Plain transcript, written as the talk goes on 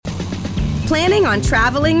Planning on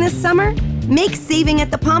traveling this summer? Make saving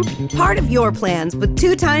at the pump part of your plans with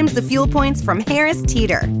 2 times the fuel points from Harris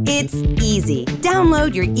Teeter. It's easy.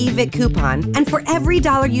 Download your eVic coupon, and for every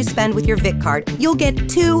 $1 you spend with your Vic card, you'll get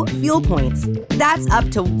 2 fuel points. That's up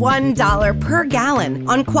to $1 per gallon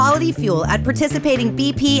on quality fuel at participating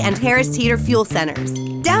BP and Harris Teeter fuel centers.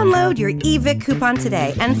 Download your eVic coupon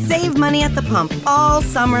today and save money at the pump all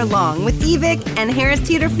summer long with eVic and Harris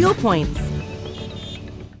Teeter fuel points.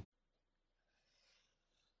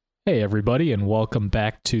 Hey everybody, and welcome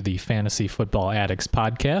back to the Fantasy Football Addicts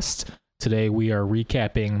podcast. Today we are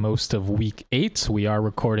recapping most of Week 8. We are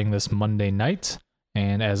recording this Monday night,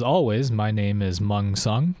 and as always, my name is Mung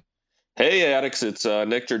Sung. Hey Addicts, it's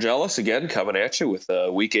Nick Georgelis again coming at you with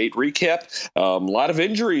a Week 8 recap. A lot of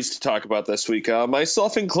injuries to talk about this week,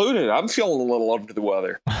 myself included. I'm feeling a little under the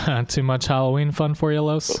weather. Too much Halloween fun for you,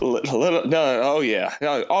 Los? Always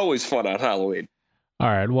fun on Halloween. All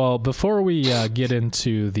right, well, before we get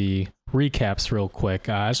into the recaps real quick,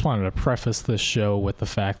 I just wanted to preface this show with the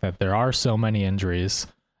fact that there are so many injuries,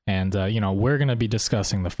 and, we're going to be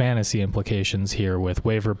discussing the fantasy implications here with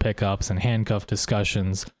waiver pickups and handcuff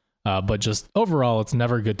discussions, but just overall, it's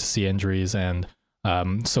never good to see injuries, and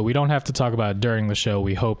so we don't have to talk about it during the show.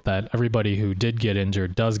 We hope that everybody who did get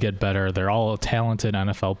injured does get better. They're all talented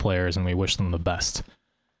NFL players, and we wish them the best.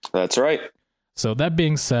 That's right. So that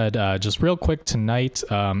being said, just real quick tonight,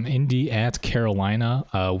 Indy at Carolina,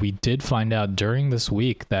 we did find out during this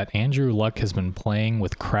week that Andrew Luck has been playing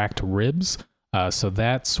with cracked ribs. So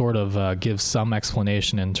that sort of gives some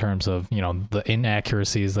explanation in terms of, the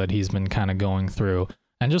inaccuracies that he's been kind of going through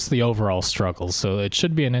and just the overall struggles. So it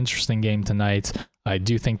should be an interesting game tonight. I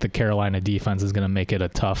do think the Carolina defense is going to make it a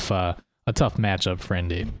tough matchup for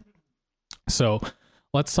Indy. So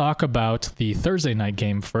let's talk about the Thursday night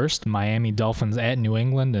game first. Miami Dolphins at New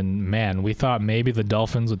England, and man, we thought maybe the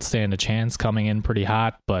Dolphins would stand a chance coming in pretty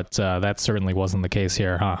hot, but that certainly wasn't the case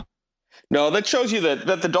here, huh? No, that shows you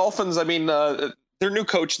that the Dolphins, their new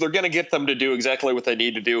coach, they're going to get them to do exactly what they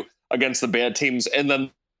need to do against the bad teams, and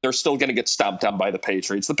then they're still going to get stomped on by the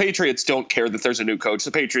Patriots. The Patriots don't care that there's a new coach.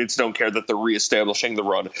 The Patriots don't care that they're reestablishing the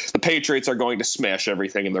run. The Patriots are going to smash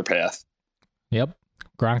everything in their path. Yep.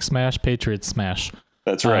 Gronk smash, Patriots smash.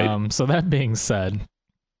 That's right. So that being said,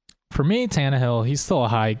 for me, Tannehill, he's still a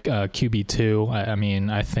high QB2.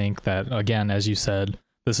 I think that, again, as you said,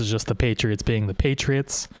 this is just the Patriots being the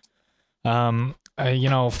Patriots.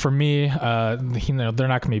 For me, they're not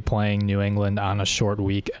going to be playing New England on a short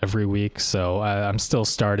week every week. So I'm still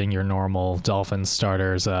starting your normal Dolphins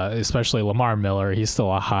starters, especially Lamar Miller. He's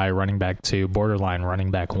still a high running back 2, borderline running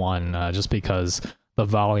back 1, just because the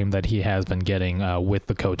volume that he has been getting with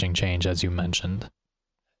the coaching change, as you mentioned.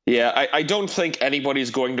 Yeah, I don't think anybody's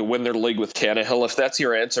going to win their league with Tannehill. If that's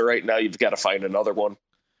your answer right now, you've got to find another one.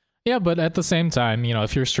 Yeah, but at the same time,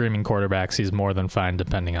 if you're streaming quarterbacks, he's more than fine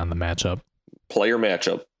depending on the matchup. Player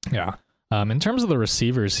matchup. Yeah. In terms of the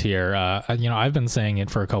receivers here, I've been saying it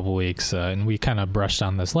for a couple weeks, and we kind of brushed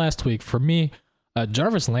on this last week. For me,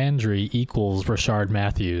 Jarvis Landry equals Rashard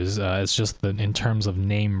Matthews. It's just that in terms of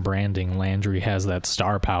name branding, Landry has that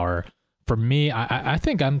star power. For me, I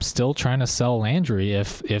think I'm still trying to sell Landry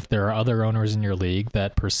if there are other owners in your league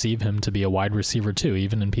that perceive him to be a wide receiver too,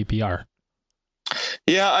 even in PPR.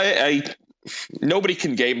 Yeah, nobody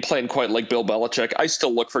can game plan quite like Bill Belichick. I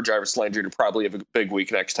still look for Jarvis Landry to probably have a big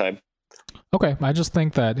week next time. Okay, I just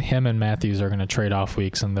think that him and Matthews are going to trade off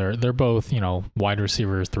weeks, and they're both wide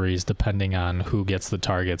receiver 3s depending on who gets the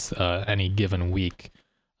targets any given week.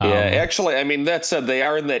 Yeah, actually, that said, they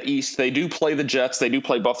are in that East. They do play the Jets. They do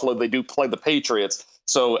play Buffalo. They do play the Patriots.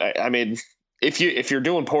 So, if you're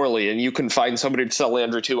doing poorly and you can find somebody to sell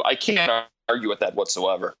Landry to, I can't argue with that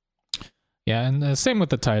whatsoever. Yeah, and same with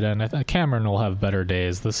the tight end. Cameron will have better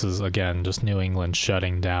days. This is, again, just New England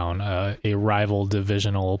shutting down a rival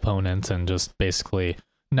divisional opponent and just basically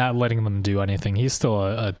not letting them do anything. He's still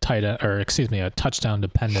a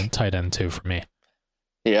touchdown-dependent tight end, too, for me.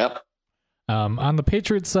 Yeah. On the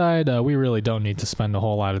Patriots side, we really don't need to spend a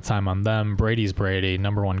whole lot of time on them. Brady's Brady,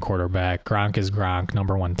 number 1 quarterback. Gronk is Gronk,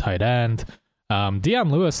 number 1 tight end. Dion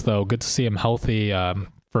Lewis, though, good to see him healthy.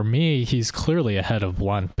 For me, he's clearly ahead of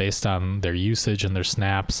Blunt based on their usage and their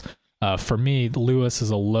snaps. For me, Lewis is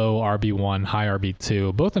a low RB1, high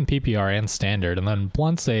RB2, both in PPR and standard. And then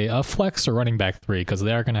Blunt's a flex or running back 3 because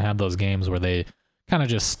they are going to have those games where they kind of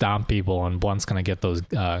just stomp people and Blunt's going to get those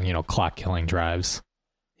clock-killing drives.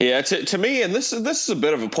 Yeah, to me, and this is a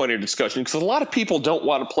bit of a point of discussion because a lot of people don't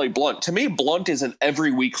want to play Blunt. To me, Blunt is an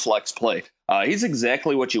every week flex play. He's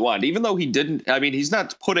exactly what you want, even though he's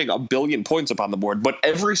not putting a billion points up on the board, but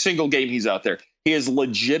every single game he's out there, he has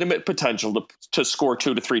legitimate potential to score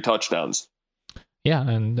 2 to 3 touchdowns. Yeah,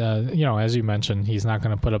 and as you mentioned, he's not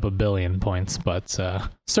going to put up 1 billion points, but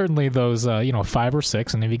certainly those 5 or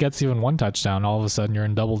 6, and if he gets even 1 touchdown, all of a sudden you're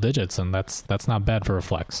in double digits, and that's not bad for a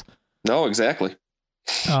flex. No, exactly.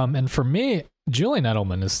 And for me, Julian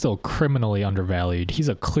Edelman is still criminally undervalued. He's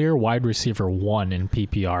a clear wide receiver 1 in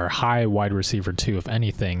PPR, high wide receiver 2 if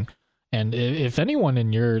anything. And if anyone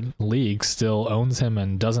in your league still owns him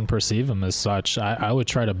and doesn't perceive him as such, I would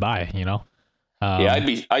try to buy. Yeah,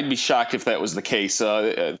 I'd be shocked if that was the case.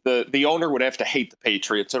 The owner would have to hate the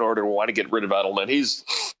Patriots in order to want to get rid of Edelman.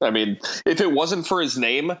 If it wasn't for his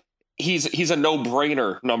name, he's a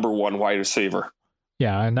no-brainer number 1 wide receiver.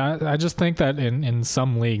 Yeah, and I just think that in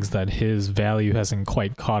some leagues that his value hasn't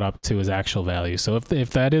quite caught up to his actual value. So if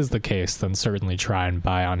that is the case, then certainly try and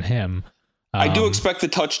buy on him. I do expect the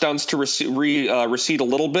touchdowns to recede a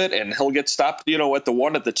little bit, and he'll get stopped, at the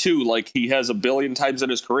 1, at the 2, like he has 1 billion times in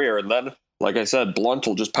his career, and then, like I said, Blunt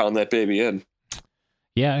will just pound that baby in.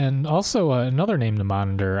 Yeah, and also another name to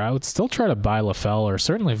monitor, I would still try to buy LaFell, or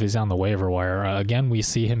certainly if he's on the waiver wire. Again, we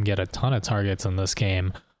see him get a ton of targets in this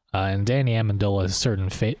game, and Danny Amendola has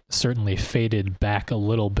certainly faded back a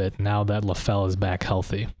little bit now that LaFell is back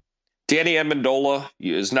healthy. Danny Amendola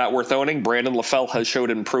is not worth owning. Brandon LaFell has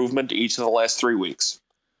showed improvement each of the last 3 weeks.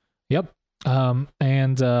 Yep. Let's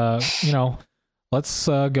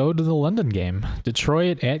go to the London game.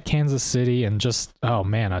 Detroit at Kansas City, and just,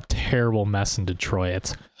 a terrible mess in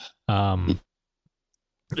Detroit. I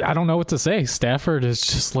don't know what to say. Stafford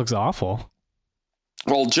just looks awful.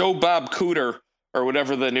 Well, Joe Bob Cooter, or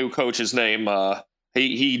whatever the new coach's name,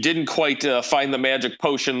 he didn't quite find the magic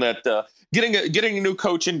potion that getting a new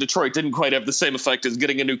coach in Detroit didn't quite have the same effect as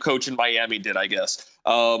getting a new coach in Miami did, I guess.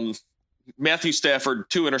 Matthew Stafford,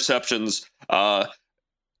 2 interceptions.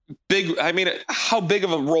 Big. I mean, how big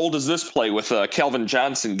of a role does this play with Calvin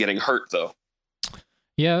Johnson getting hurt, though?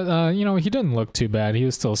 Yeah, he didn't look too bad. He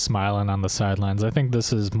was still smiling on the sidelines. I think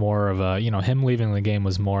this is more of a, him leaving the game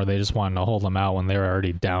was more, they just wanted to hold him out when they were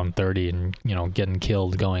already down 30 and, getting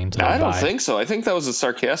killed going to the I don't bye. think so. I think that was a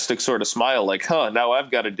sarcastic sort of smile, like, now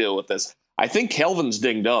I've got to deal with this. I think Calvin's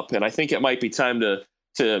dinged up, and I think it might be time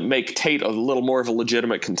to make Tate a little more of a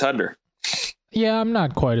legitimate contender. Yeah, I'm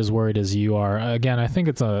not quite as worried as you are. Again, I think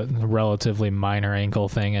it's a relatively minor ankle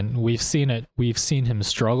thing, and we've seen him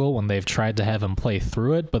struggle when they've tried to have him play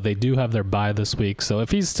through it, but they do have their bye this week. So if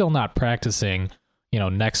he's still not practicing,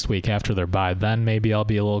 next week after their bye, then maybe I'll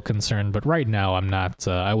be a little concerned. But right now, I'm not.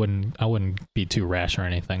 I wouldn't be too rash or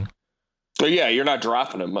anything. But yeah, you're not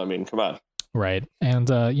dropping him. I mean, come on. Right. And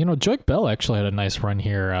Joique Bell actually had a nice run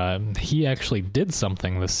here. He actually did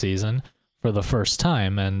something this season for the first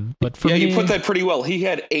time, but for me, you put that pretty well. He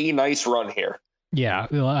had a nice run here. Yeah,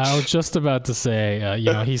 I was just about to say,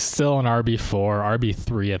 he's still an RB4,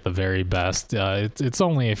 RB3 at the very best. It's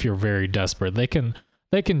only if you're very desperate. They can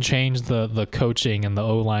change the coaching and the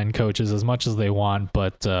O-line coaches as much as they want,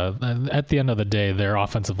 but at the end of the day, their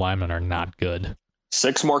offensive linemen are not good.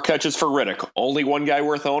 6 more catches for Riddick. Only 1 guy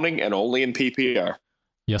worth owning, and only in PPR.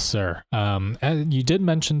 Yes, sir. And you did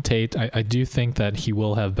mention Tate. I do think that he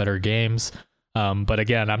will have better games. But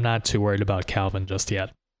again, I'm not too worried about Calvin just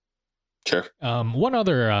yet. Sure. One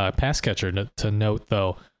other pass catcher to note,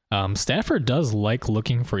 though. Stafford does like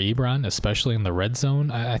looking for Ebron, especially in the red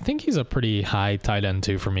zone. I think he's a pretty high tight end,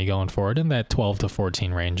 too, for me going forward in that 12 to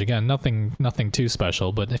 14 range. Again, nothing too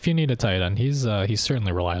special, but if you need a tight end, he's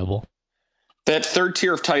certainly reliable. That third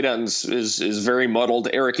tier of tight ends is very muddled.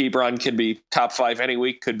 Eric Ebron could be top 5 any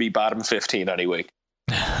week, could be bottom 15 any week.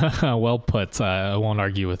 Well put. I won't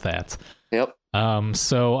argue with that. Yep.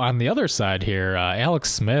 So on the other side here,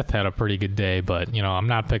 Alex Smith had a pretty good day, but I'm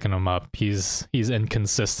not picking him up. He's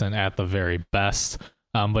inconsistent at the very best.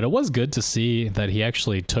 But it was good to see that he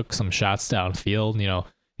actually took some shots downfield.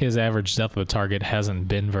 His average depth of the target hasn't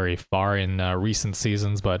been very far in recent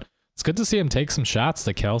seasons, but it's good to see him take some shots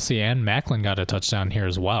to Kelsey, and Macklin got a touchdown here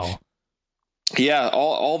as well. Yeah,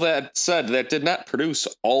 all that said, that did not produce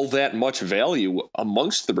all that much value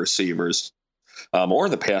amongst the receivers or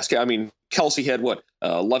the pass game. I mean, Kelsey had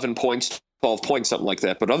 11 points, 12 points, something like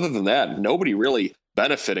that. But other than that, nobody really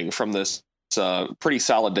benefiting from this pretty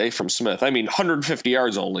solid day from Smith. I mean, 150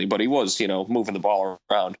 yards only, but he was, moving the ball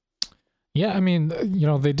around. Yeah, I mean,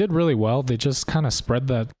 they did really well. They just kind of spread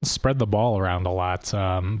the ball around a lot.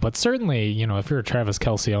 But certainly, if you're a Travis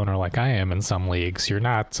Kelce owner like I am in some leagues, you're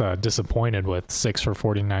not disappointed with 6 for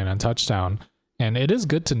 49 on touchdown. And it is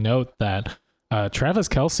good to note that Travis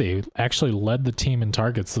Kelce actually led the team in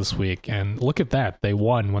targets this week. And look at that. They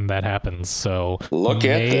won when that happens. So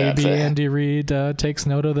maybe Andy Reid takes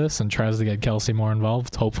note of this and tries to get Kelce more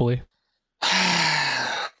involved, hopefully.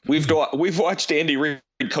 We've watched Andy Reid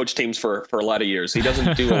coach teams for a lot of years. He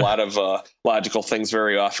doesn't do a lot of logical things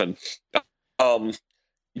very often.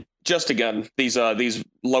 Just again, these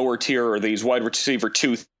lower tier or these wide receiver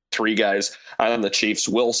 2-3 guys on the Chiefs,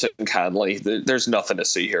 Wilson, Conley, there's nothing to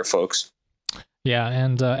see here, folks. Yeah,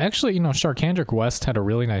 and actually, Sharkhandrick West had a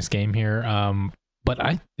really nice game here.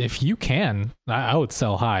 But if you can, I would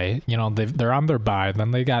sell high. They're on their bye.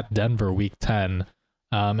 Then they got Denver week 10.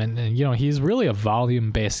 And he's really a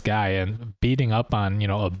volume-based guy, and beating up on,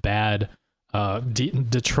 a bad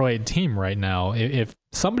Detroit team right now. If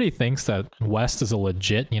somebody thinks that West is a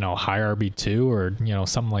legit, high RB2 or,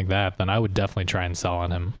 something like that, then I would definitely try and sell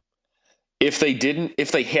on him. If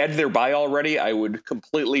they had their bye already, I would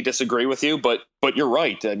completely disagree with you, but you're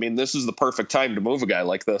right. I mean, this is the perfect time to move a guy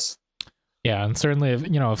like this. Yeah, and certainly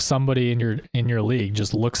if somebody in your league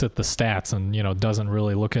just looks at the stats and doesn't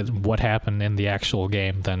really look at what happened in the actual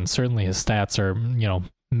game, then certainly his stats are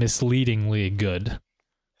misleadingly good.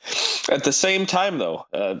 At the same time, though,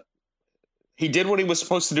 he did what he was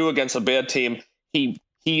supposed to do against a bad team. He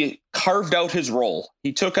carved out his role.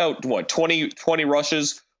 He took out 20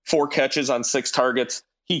 rushes, 4 catches on 6 targets.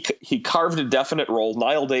 He carved a definite role.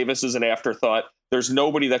 Knile Davis is an afterthought. There's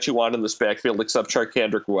nobody that you want in this backfield except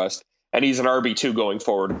Sharkhandrick West. And he's an RB2 going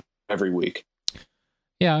forward every week.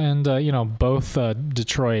 Yeah, and, both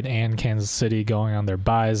Detroit and Kansas City going on their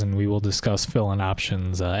buys, and we will discuss fill-in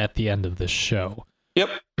options at the end of this show. Yep.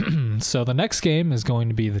 So the next game is going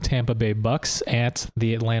to be the Tampa Bay Bucks at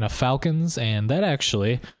the Atlanta Falcons, and that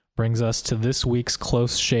actually brings us to this week's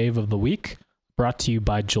Close Shave of the Week, brought to you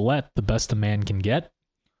by Gillette, the best a man can get.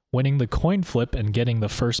 Winning the coin flip and getting the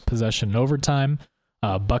first possession in overtime,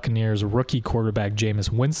 Buccaneers rookie quarterback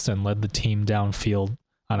Jameis Winston led the team downfield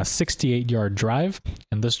on a 68-yard drive,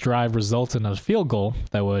 and this drive resulted in a field goal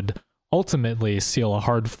that would ultimately seal a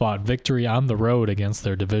hard-fought victory on the road against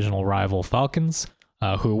their divisional rival Falcons,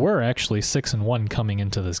 who were actually 6-1 coming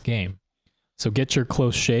into this game. So get your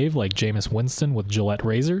close shave like Jameis Winston with Gillette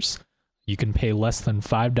razors. You can pay less than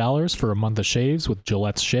 $5 for a month of shaves with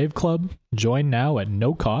Gillette's Shave Club. Join now at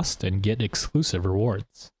no cost and get exclusive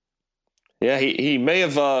rewards. Yeah, he may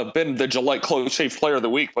have been the Gillette Close Shave Player of the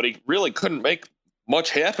Week, but he really couldn't make much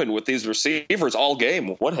happen with these receivers all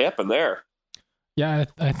game. What happened there? Yeah,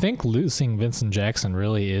 I think losing Vincent Jackson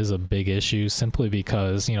really is a big issue simply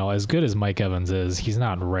because, as good as Mike Evans is, he's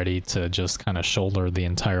not ready to just kind of shoulder the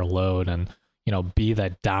entire load and, be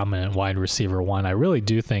that dominant wide receiver one. I really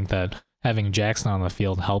do think that having Jackson on the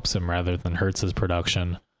field helps him rather than hurts his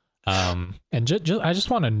production. And I just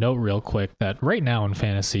want to note real quick that right now in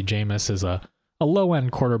fantasy, Jameis is a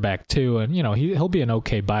low-end quarterback too, and he'll be an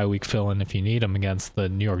okay bye week fill-in if you need him against the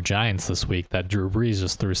New York Giants this week that Drew Brees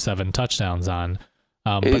just threw 7 touchdowns on.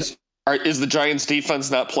 Is the Giants defense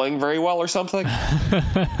not playing very well or something?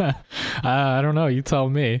 I don't know. You tell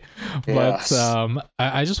me. Yes. But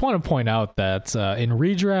I just want to point out that in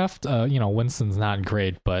redraft, Winston's not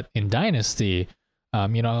great, but in Dynasty, a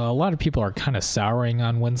lot of people are kind of souring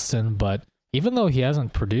on Winston, but even though he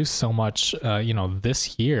hasn't produced so much,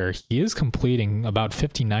 this year, he is completing about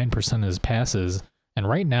 59% of his passes. And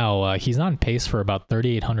right now, he's on pace for about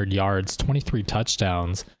 3,800 yards, 23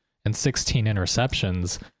 touchdowns, and 16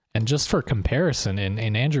 interceptions. And just for comparison,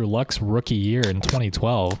 in Andrew Luck's rookie year in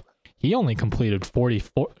 2012, he only completed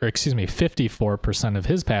 54% of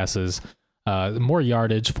his passes, more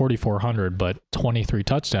yardage, 4,400, but 23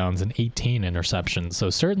 touchdowns and 18 interceptions. So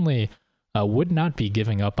certainly would not be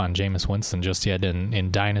giving up on Jameis Winston just yet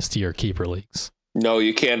in Dynasty or Keeper leagues. No,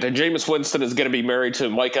 you can't. And Jameis Winston is going to be married to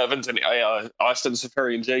Mike Evans and Austin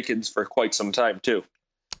Seferian-Jenkins for quite some time, too.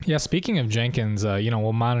 Yeah, speaking of Jenkins,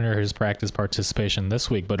 we'll monitor his practice participation this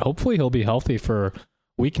week, but hopefully he'll be healthy for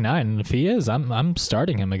week 9. And if he is, I'm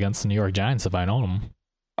starting him against the New York Giants if I own him.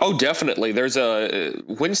 Oh, definitely.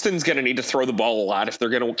 Winston's going to need to throw the ball a lot if they're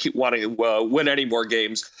going to want to win any more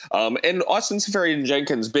games. And Austin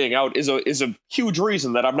Seferian-Jenkins being out is a huge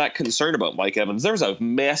reason that I'm not concerned about Mike Evans. There's a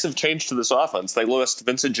massive change to this offense. They lost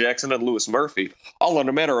Vincent Jackson and Louis Murphy all in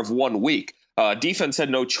a matter of 1 week. Defense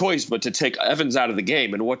had no choice but to take Evans out of the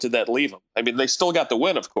game. And what did that leave them? I mean, they still got the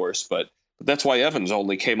win, of course, but that's why Evans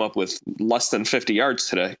only came up with less than 50 yards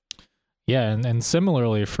today. Yeah, and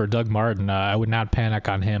similarly for Doug Martin, I would not panic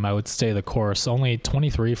on him. I would stay the course. Only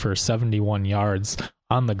 23 for 71 yards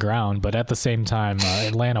on the ground, but at the same time,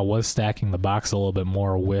 Atlanta was stacking the box a little bit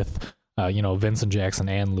more with, Vincent Jackson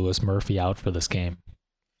and Louis Murphy out for this game.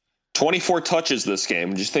 24 touches this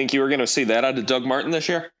game. Do you think you were going to see that out of Doug Martin this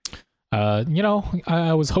year?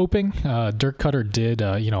 I was hoping. Dirk Cutter did,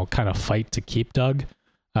 kind of fight to keep Doug.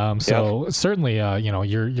 So certainly,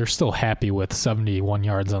 you're still happy with 71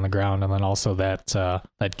 yards on the ground, and then also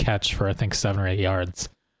that catch for I think 7 or 8 yards.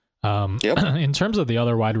 In terms of the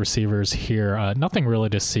other wide receivers here, nothing really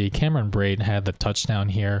to see. Cameron Brate had the touchdown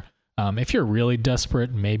here. If you're really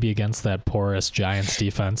desperate, maybe against that porous Giants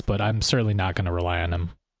defense, but I'm certainly not going to rely on him.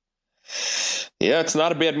 Yeah, it's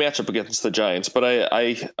not a bad matchup against the Giants, but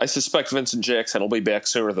I suspect Vincent Jackson will be back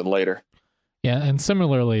sooner than later. Yeah, and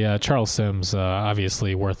similarly, Charles Sims,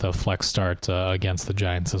 obviously worth a flex start against the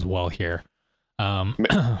Giants as well here.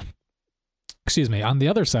 Excuse me. On the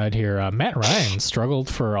other side here, Matt Ryan struggled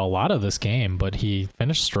for a lot of this game, but he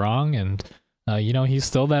finished strong, and he's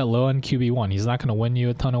still that low-end QB1. He's not going to win you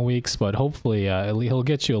a ton of weeks, but hopefully he'll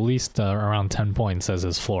get you at least around 10 points as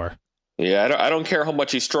his floor. Yeah, I don't care how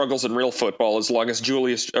much he struggles in real football as long as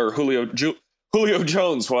Julio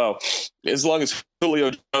Jones, as long as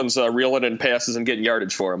Julio Jones reeling in passes and getting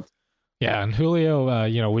yardage for him. Yeah, and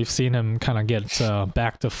Julio, we've seen him kind of get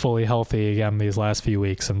back to fully healthy again these last few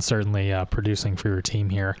weeks, and certainly producing for your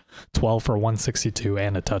team here. 12 for 162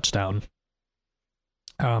 and a touchdown.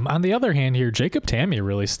 On the other hand here, Jacob Tamme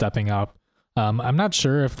really stepping up. I'm not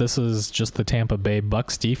sure if this is just the Tampa Bay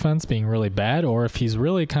Bucks defense being really bad, or if he's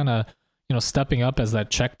really kind of stepping up as that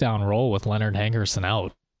check down role with Leonard Hankerson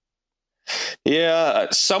out. Yeah,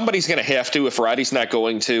 somebody's going to have to if Roddy's not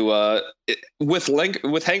going to. With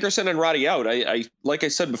Hankerson and Roddy out, I like I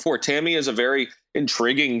said before, Tamme is a very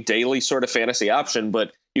intriguing daily sort of fantasy option,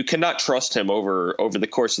 but you cannot trust him over the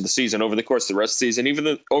course of the season, over the course of the rest of the season,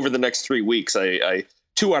 even over the next 3 weeks.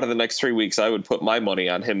 2 out of the next 3 weeks, I would put my money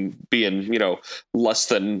on him being less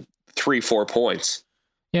than 3-4 points.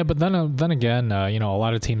 Yeah, but then again, a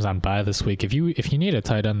lot of teams on bye this week. If you need a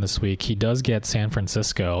tight end this week, he does get San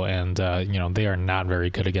Francisco, and they are not very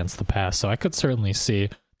good against the pass. So I could certainly see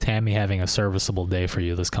Tamme having a serviceable day for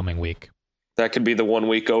you this coming week. That could be the 1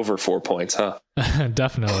 week over 4 points, huh?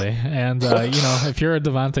 Definitely. And if you're a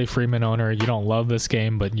Devontae Freeman owner, you don't love this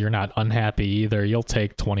game, but you're not unhappy either. You'll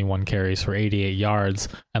take 21 carries for 88 yards,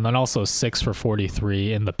 and then also 6 for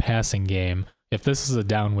 43 in the passing game. If this is a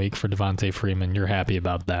down week for Devontae Freeman, you're happy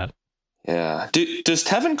about that. Yeah. Does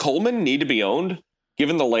Tevin Coleman need to be owned,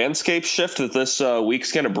 given the landscape shift that this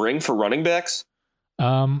week's going to bring for running backs?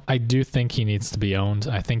 I do think he needs to be owned.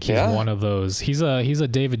 I think he's one of those. He's a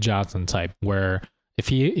David Johnson type, where if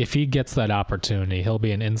he gets that opportunity, he'll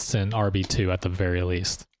be an instant RB2 at the very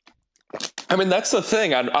least. I mean, that's the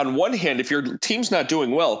thing. On one hand, if your team's not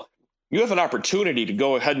doing well, you have an opportunity to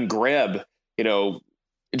go ahead and grab,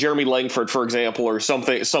 Jeremy Langford, for example, or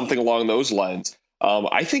something along those lines.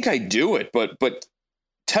 I think I do it, but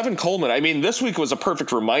Tevin Coleman, I mean, this week was a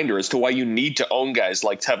perfect reminder as to why you need to own guys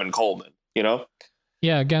like Tevin Coleman,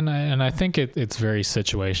 Yeah, again, and I think it's very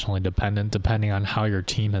situationally dependent, depending on how your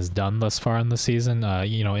team has done thus far in the season.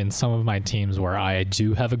 In some of my teams where I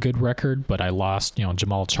do have a good record, but I lost,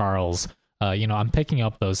 Jamal Charles, I'm picking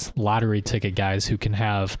up those lottery ticket guys who can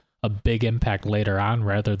have a big impact later on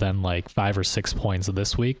rather than like 5 or 6 points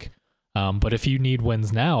this week. But if you need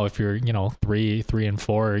wins now, if you're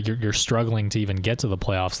 3-4, you're struggling to even get to the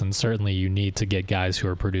playoffs, then certainly you need to get guys who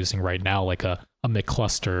are producing right now, like a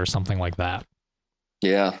McCluster or something like that.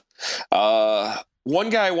 Yeah.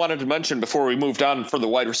 One guy I wanted to mention before we moved on for the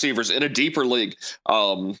wide receivers in a deeper league,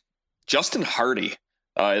 Justin Hardy.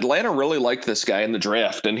 Atlanta really liked this guy in the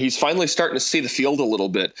draft, and he's finally starting to see the field a little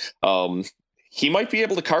bit. He might be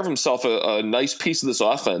able to carve himself a nice piece of this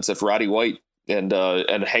offense if Roddy White and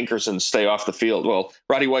Hankerson stay off the field. Well,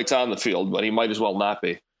 Roddy White's on the field, but he might as well not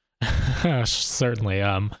be. Certainly.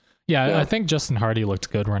 I think Justin Hardy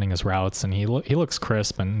looked good running his routes, and he looks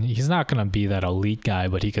crisp, and he's not going to be that elite guy,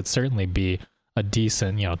 but he could certainly be a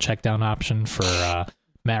decent, check down option for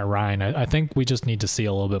Matt Ryan. I think we just need to see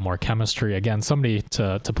a little bit more chemistry. Again, somebody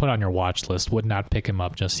to put on your watch list. Would not pick him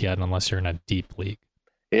up just yet unless you're in a deep league.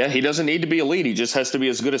 Yeah, he doesn't need to be elite. He just has to be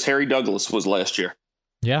as good as Harry Douglas was last year.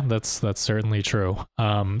 Yeah, that's certainly true.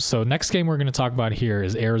 So next game we're going to talk about here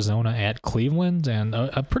is Arizona at Cleveland, and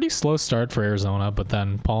a pretty slow start for Arizona, but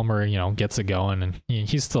then Palmer, gets it going, and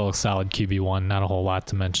he's still a solid QB1. Not a whole lot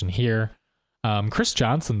to mention here. Chris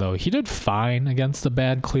Johnson, though, he did fine against a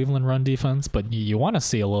bad Cleveland run defense, but you want to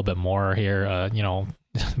see a little bit more here.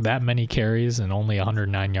 That many carries and only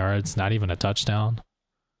 109 yards, not even a touchdown.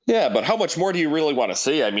 Yeah, but how much more do you really want to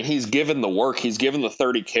see? I mean, he's given the work. He's given the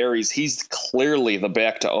 30 carries. He's clearly the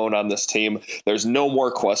back to own on this team. There's no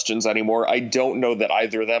more questions anymore. I don't know that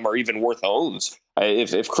either of them are even worth owns.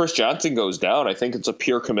 If Chris Johnson goes down, I think it's a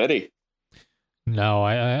pure committee. No,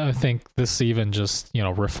 I think this even just,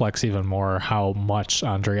 reflects even more how much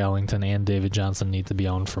Andre Ellington and David Johnson need to be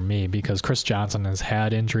owned for me, because Chris Johnson has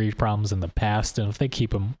had injury problems in the past, and if they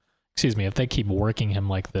keep working him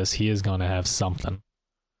like this, he is going to have something.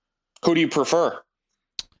 Who do you prefer?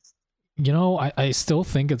 I still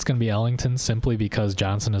think it's going to be Ellington simply because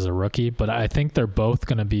Johnson is a rookie, but I think they're both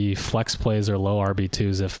going to be flex plays or low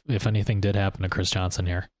RB2s if anything did happen to Chris Johnson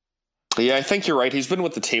here. Yeah, I think you're right. He's been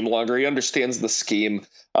with the team longer. He understands the scheme.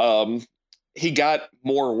 He got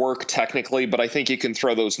more work technically, but I think you can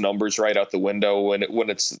throw those numbers right out the window when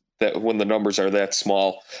the numbers are that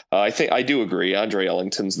small. I do agree. Andre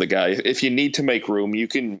Ellington's the guy. If you need to make room,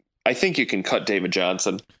 I think you can cut David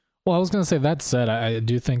Johnson. Well, I was going to say, that said, I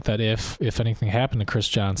do think that if anything happened to Chris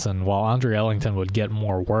Johnson, while Andre Ellington would get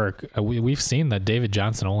more work, we've seen that David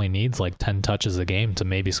Johnson only needs like 10 touches a game to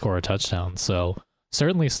maybe score a touchdown. So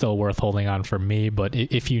certainly still worth holding on for me. But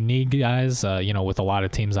if you need guys, with a lot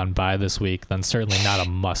of teams on bye this week, then certainly not a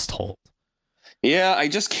must hold. Yeah, I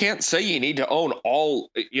just can't say you need to own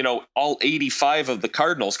all 85 of the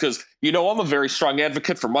Cardinals because, I'm a very strong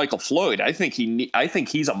advocate for Michael Floyd. I think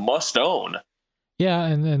he's a must own. Yeah,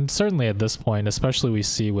 and certainly at this point, especially we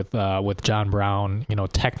see with John Brown,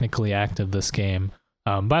 technically active this game.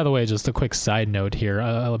 By the way, just a quick side note here.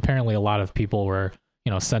 Apparently, a lot of people were,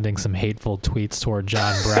 sending some hateful tweets toward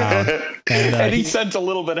John Brown, and he sent a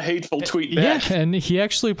little bit of hateful tweet back. Yeah, and he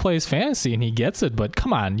actually plays fantasy and he gets it. But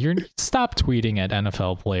come on, stop tweeting at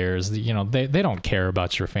NFL players. They don't care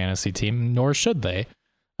about your fantasy team, nor should they.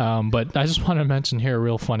 But I just want to mention here,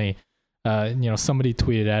 real funny. Somebody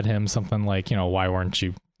tweeted at him something like, why weren't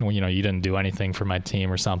you, you didn't do anything for my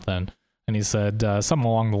team or something. And he said something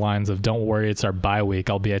along the lines of, don't worry, it's our bye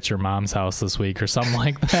week. I'll be at your mom's house this week or something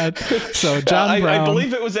like that. So John Brown, I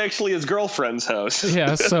believe it was actually his girlfriend's house.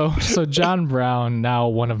 Yeah. So John Brown, now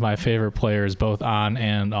one of my favorite players, both on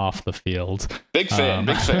and off the field. Big fan.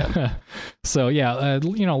 So yeah,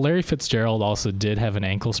 Larry Fitzgerald also did have an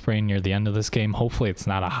ankle sprain near the end of this game. Hopefully it's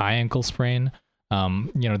not a high ankle sprain.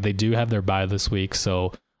 They do have their bye this week,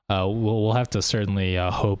 so we'll have to certainly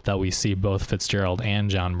hope that we see both Fitzgerald and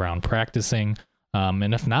John Brown practicing.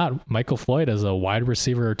 And if not, Michael Floyd as a wide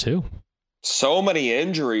receiver or two. So many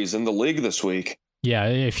injuries in the league this week. Yeah,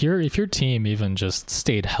 if your team even just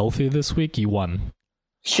stayed healthy this week, you won.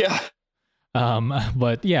 Yeah.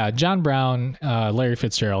 But yeah, John Brown, Larry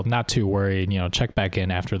Fitzgerald, not too worried. Check back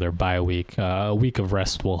in after their bye week. A week of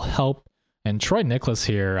rest will help. And Troy Niklas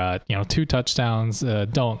here, 2 touchdowns.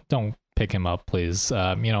 Don't pick him up, please.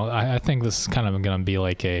 I think this is kind of going to be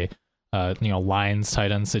like a, Lions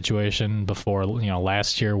tight end situation before,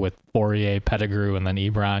 last year with Fourier, Pettigrew, and then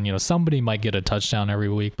Ebron. Somebody might get a touchdown every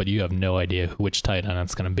week, but you have no idea which tight end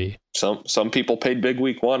it's going to be. Some people paid big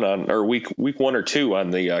week 1 or week 1 or 2 on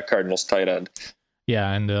the Cardinals tight end.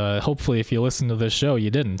 Yeah, and hopefully if you listen to this show, you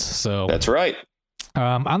didn't. So that's right.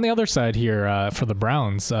 On the other side here, for the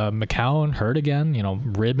Browns, McCown hurt again,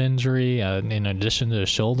 rib injury, in addition to the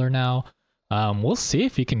shoulder now. We'll see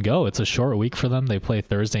if he can go. It's a short week for them. They play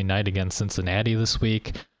Thursday night against Cincinnati this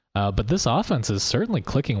week. But this offense is certainly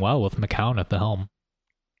clicking well with McCown at the helm.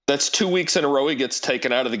 That's 2 weeks in a row he gets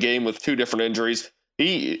taken out of the game with 2 different injuries.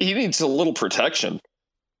 He needs a little protection.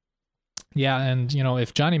 Yeah, and,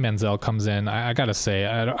 if Johnny Manziel comes in, I got to say,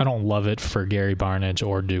 I don't love it for Gary Barnidge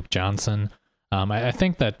or Duke Johnson. I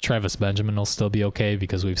think that Travis Benjamin will still be okay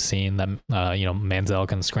because we've seen that, Manziel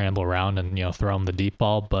can scramble around and, throw him the deep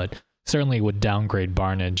ball, but certainly would downgrade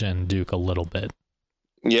Barnidge and Duke a little bit.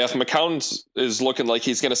 Yeah, if McCown is looking like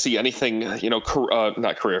he's going to see anything,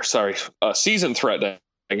 season threatening.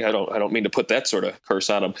 I don't mean to put that sort of curse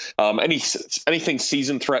on him. Anything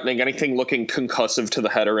season threatening, anything looking concussive to the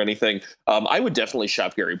head or anything, I would definitely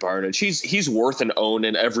shop Gary Barnidge. He's worth an own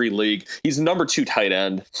in every league. He's number 2 tight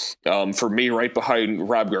end for me, right behind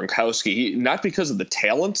Rob Gronkowski. Not because of the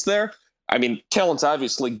talents there. I mean, talent's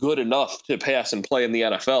obviously good enough to pass and play in the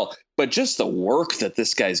NFL, but just the work that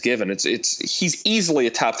this guy's given, he's easily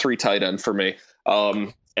a top 3 tight end for me.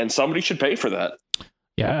 And somebody should pay for that.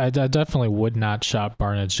 Yeah, I definitely would not shop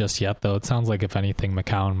Barnidge just yet, though. It sounds like, if anything,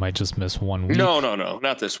 McCown might just miss 1 week. No,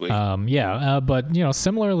 not this week. But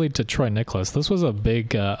similarly to Troy Niklas, this was a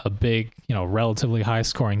big, relatively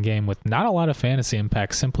high-scoring game with not a lot of fantasy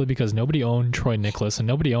impact, simply because nobody owned Troy Niklas and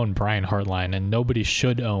nobody owned Brian Hartline, and nobody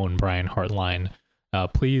should own Brian Hartline.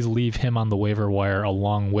 Please leave him on the waiver wire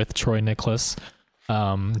along with Troy Niklas.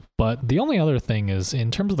 But the only other thing is,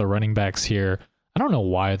 in terms of the running backs here, I don't know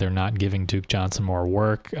why they're not giving Duke Johnson more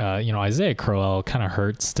work. Isaiah Crowell kind of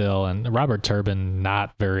hurt still, and Robert Turbin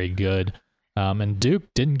not very good. And Duke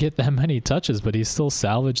didn't get that many touches, but he still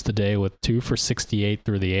salvaged the day with 2 for 68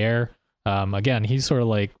 through the air. Again, he's sort of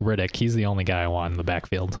like Riddick. He's the only guy I want in the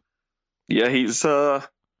backfield. Yeah, he's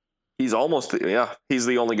almost, he's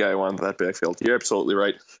the only guy I want in that backfield. You're absolutely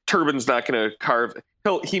right. Turbin's not going to carve.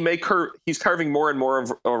 He's carving more and more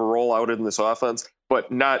of a role out in this offense,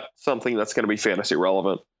 but not something that's going to be fantasy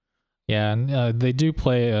relevant. Yeah, and they do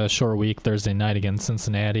play a short week Thursday night against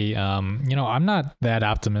Cincinnati. I'm not that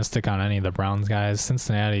optimistic on any of the Browns guys.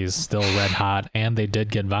 Cincinnati is still red hot, and they did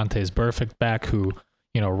get Vontaze Burfict back, who,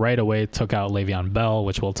 right away took out Le'Veon Bell,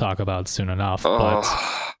 which we'll talk about soon enough. But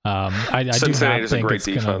I do not think it's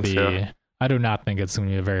going to be. Yeah. I do not think it's going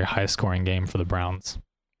to be a very high scoring game for the Browns.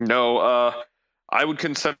 No, I would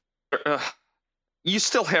consider. You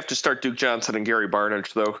still have to start Duke Johnson and Gary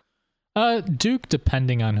Barnidge, though. Duke,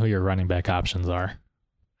 depending on who your running back options are.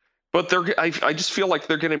 But I just feel like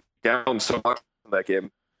they're going to be down so much in that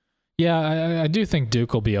game. Yeah, I do think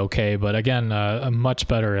Duke will be okay, but again, much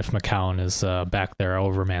better if McCown is back there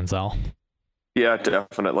over Manziel. Yeah,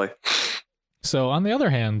 definitely. So on the other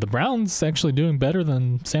hand, the Browns actually doing better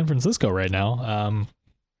than San Francisco right now.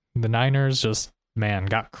 The Niners just,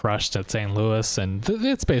 got crushed at St. Louis, and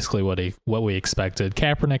it's basically what we expected.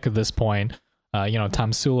 Kaepernick at this point,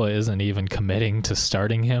 Tom Sula isn't even committing to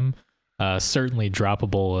starting him. Certainly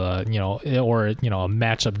droppable, or a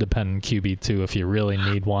matchup dependent QB2 if you really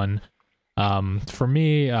need one. For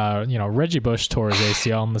me, Reggie Bush tore his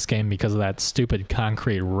ACL in this game because of that stupid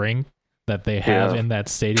concrete ring that they have in that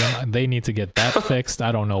stadium. They need to get that fixed.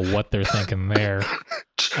 I don't know what they're thinking there.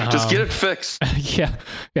 Just get it fixed. Yeah.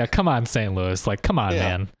 Come on, St. Louis. Come on,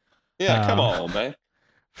 man. Yeah, come on, man.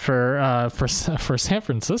 For San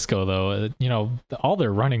Francisco, though, all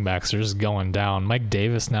their running backs are just going down. Mike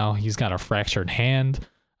Davis now, he's got a fractured hand.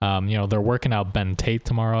 They're working out Ben Tate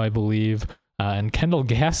tomorrow, I believe. And Kendall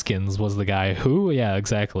Gaskins was the guy who, yeah,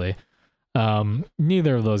 exactly.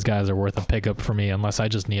 Neither of those guys are worth a pickup for me unless I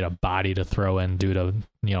just need a body to throw in due to,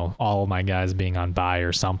 all of my guys being on bye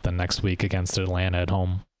or something next week against Atlanta at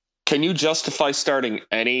home. Can you justify starting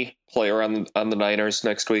any player on the Niners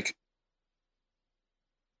next week?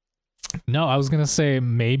 No, I was going to say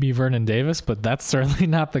maybe Vernon Davis, but that's certainly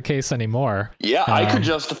not the case anymore. Yeah, I could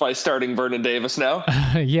justify starting Vernon Davis now.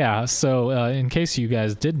 Yeah, so in case you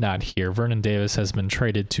guys did not hear, Vernon Davis has been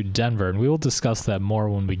traded to Denver, and we will discuss that more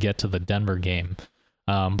when we get to the Denver game.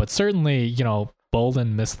 But certainly,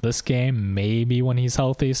 Bolden missed this game, maybe when he's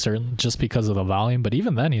healthy, certainly just because of the volume, but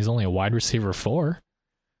even then, he's only a wide receiver 4.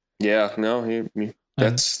 Yeah, no,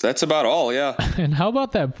 that's about all, yeah. And how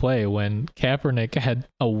about that play when Kaepernick had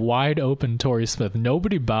a wide open Torrey Smith?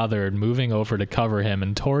 Nobody bothered moving over to cover him,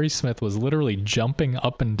 and Torrey Smith was literally jumping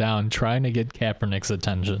up and down trying to get Kaepernick's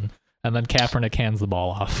attention, and then Kaepernick hands the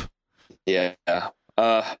ball off. Yeah,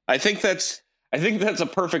 I think that's a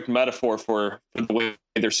perfect metaphor for the way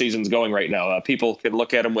their season's going right now. People can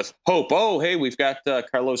look at them with hope. Oh, hey, we've got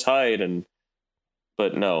Carlos Hyde,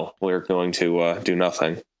 but no, we're going to do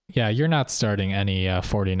nothing. Yeah, you're not starting any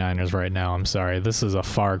 49ers right now. I'm sorry. This is a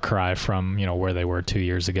far cry from, where they were 2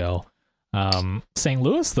 years ago. St.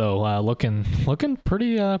 Louis, though, looking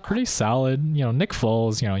pretty solid. Nick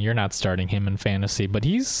Foles, you're not starting him in fantasy, but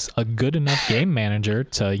he's a good enough game manager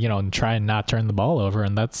to, try and not turn the ball over,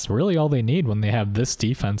 and that's really all they need when they have this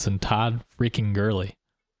defense and Todd freaking Gurley.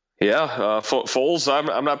 Yeah, Foles,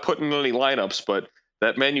 I'm not putting in any lineups, but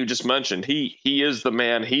that man you just mentioned, he is the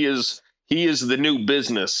man. He is the new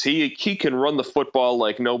business. He can run the football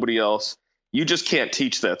like nobody else. You just can't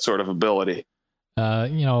teach that sort of ability.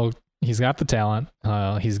 He's got the talent.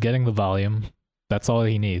 He's getting the volume. That's all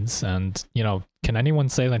he needs. And, can anyone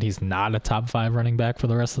say that he's not a top 5 running back for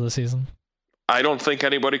the rest of the season? I don't think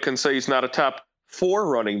anybody can say he's not a top 4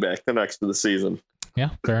 running back the next of the season.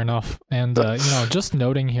 Yeah, fair enough. And, just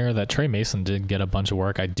noting here that Trey Mason did get a bunch of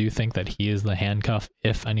work. I do think that he is the handcuff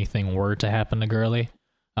if anything were to happen to Gurley.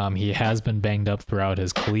 He has been banged up throughout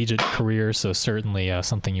his collegiate career, so certainly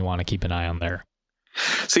something you want to keep an eye on there.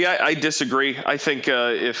 See, I disagree. I think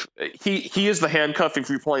if he is the handcuff if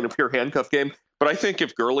you're playing a pure handcuff game, but I think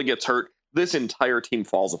if Gurley gets hurt, this entire team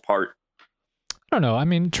falls apart. I don't know. I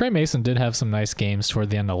mean, Trey Mason did have some nice games toward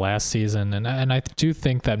the end of last season, and I do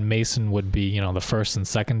think that Mason would be, the first and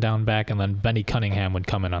second down back, and then Benny Cunningham would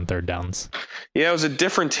come in on third downs. Yeah, it was a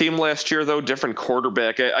different team last year, though, different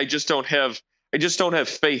quarterback. I just don't have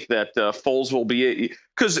faith that Foles will be,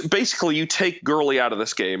 because basically you take Gurley out of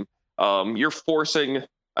this game. You're forcing.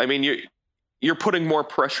 I mean, you're putting more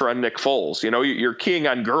pressure on Nick Foles. You're keying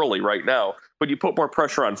on Gurley right now, but you put more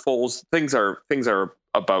pressure on Foles. Things are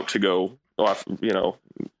about to go off. Off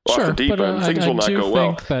the deep end. Things will not go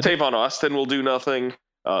well. Tavon Austin will do nothing.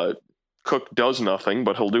 Cook does nothing,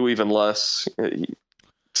 but he'll do even less.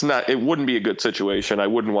 It wouldn't be a good situation. I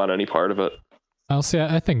wouldn't want any part of it. I'll say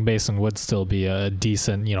I think Mason would still be a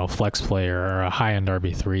decent, flex player or a high-end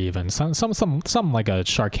RB3 even. Some like a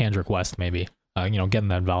Sharkhandrick West maybe. Getting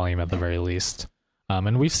that volume at the very least.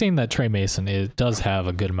 And we've seen that Trey Mason does have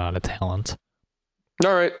a good amount of talent.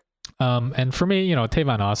 All right. And for me,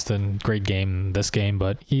 Tavon Austin, great game this game,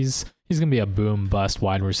 but he's gonna be a boom bust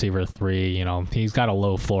wide receiver 3. He's got a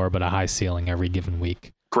low floor but a high ceiling every given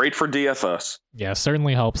week. Great for DFS. Yeah,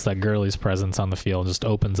 certainly helps that Gurley's presence on the field just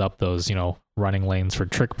opens up those, running lanes for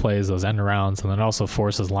trick plays, those end arounds, and then also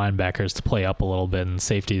forces linebackers to play up a little bit and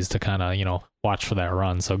safeties to kind of, watch for that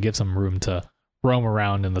run. So it gives them room to roam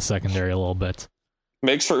around in the secondary a little bit.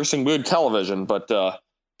 Makes for some good television, but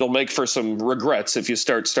they'll make for some regrets if you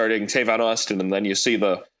starting Tavon Austin and then you see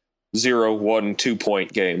the 0, 1, 2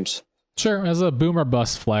 point games. Sure, as a boomer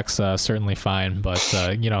bust flex, certainly fine, but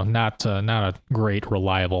not a great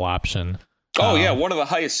reliable option. Oh yeah, one of the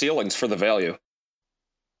highest ceilings for the value.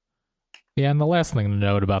 Yeah, and the last thing to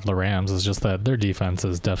note about the Rams is just that their defense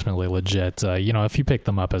is definitely legit. If you pick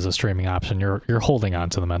them up as a streaming option, you're holding on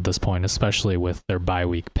to them at this point, especially with their bye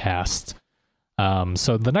week past.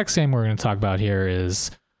 So the next game we're going to talk about here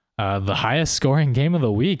is the highest scoring game of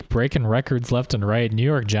the week, breaking records left and right. New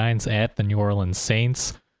York Giants at the New Orleans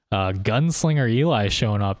Saints. Gunslinger Eli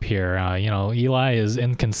showing up here. Eli is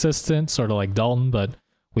inconsistent, sort of like Dalton, but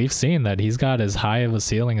we've seen that he's got as high of a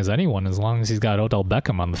ceiling as anyone as long as he's got Odell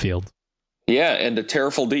Beckham on the field. Yeah, and a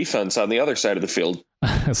terrible defense on the other side of the field.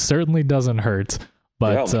 Certainly doesn't hurt.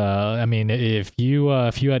 But, Yeah. If you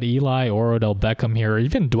had Eli or Odell Beckham here, or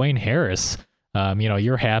even Dwayne Harris,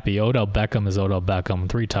 you're happy. Odell Beckham is Odell Beckham.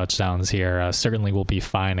 3 touchdowns here. Certainly will be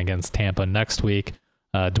fine against Tampa next week.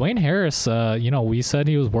 Dwayne Harris, we said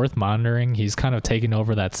he was worth monitoring. He's kind of taking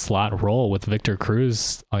over that slot role with Victor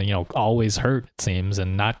Cruz, always hurt, it seems,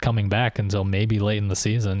 and not coming back until maybe late in the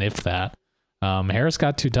season, if that. Harris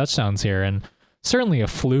got 2 touchdowns here, and certainly a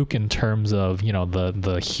fluke in terms of,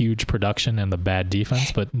 the huge production and the bad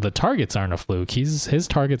defense, but the targets aren't a fluke. His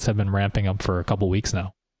targets have been ramping up for a couple weeks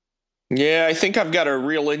now. Yeah, I think I've got to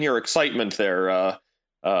reel in your excitement there,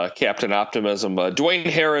 Captain Optimism. Dwayne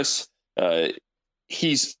Harris,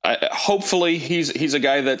 hopefully he's a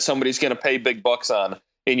guy that somebody's going to pay big bucks on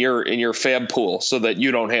in your fab pool so that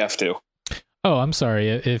you don't have to. Oh, I'm sorry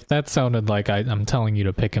if that sounded like I'm telling you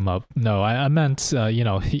to pick him up. No, I meant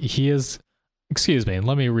he is. Excuse me.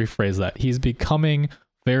 Let me rephrase that. He's becoming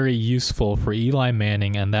very useful for Eli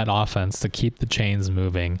Manning and that offense to keep the chains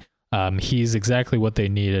moving. He's exactly what they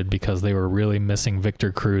needed because they were really missing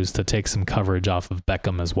Victor Cruz to take some coverage off of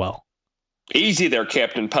Beckham as well. Easy there,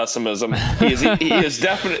 Captain Pessimism. He is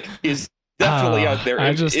definitely out there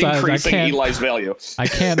increasing Eli's value. I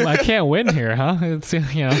can't win here, huh? It's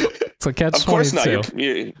it's a catch. Of course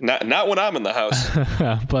 22. not when I'm in the house.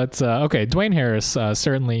 But okay, Dwayne Harris,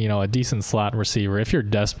 certainly a decent slot receiver. If you're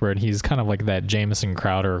desperate, he's kind of like that Jamison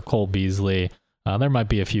Crowder or Cole Beasley. There might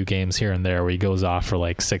be a few games here and there where he goes off for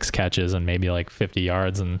like 6 catches and maybe like 50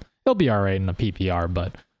 yards, and he'll be all right in the PPR,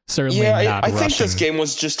 but certainly not I rushing. think this game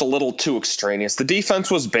was just a little too extraneous. The defense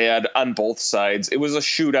was bad on both sides. It was a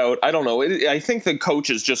shootout. I don't know. I think the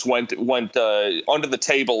coaches just went onto the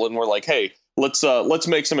table and were like, hey, let's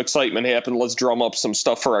make some excitement happen. Let's drum up some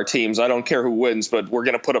stuff for our teams. I don't care who wins, but we're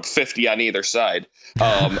going to put up 50 on either side.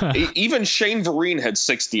 Even Shane Vereen had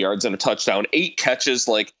 60 yards and a touchdown, 8 catches.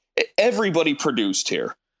 Like, everybody produced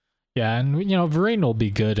here. Yeah, and Vereen will be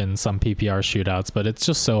good in some PPR shootouts, but it's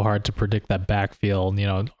just so hard to predict that backfield.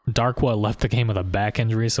 Darkwa left the game with a back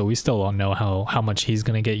injury, so we still don't know how much he's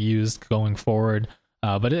going to get used going forward.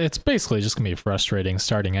 But it's basically just going to be frustrating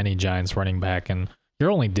starting any Giants running back, and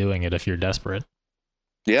you're only doing it if you're desperate.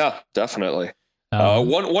 Yeah, definitely.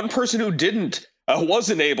 One person who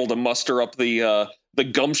wasn't able to muster up the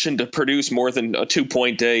gumption to produce more than a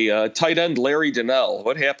 2-point day, tight end Larry Donnell.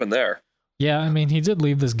 What happened there? Yeah, he did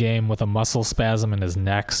leave this game with a muscle spasm in his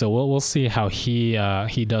neck, so we'll see how he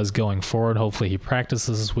does going forward. Hopefully he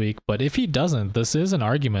practices this week, but if he doesn't, this is an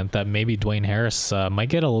argument that maybe Dwayne Harris might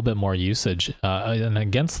get a little bit more usage. And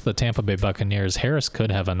against the Tampa Bay Buccaneers, Harris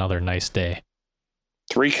could have another nice day.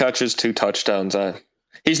 3 catches, 2 touchdowns.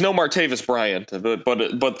 He's no Martavis Bryant,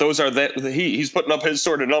 but those are he's putting up his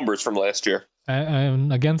sort of numbers from last year.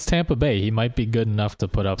 And against Tampa Bay, he might be good enough to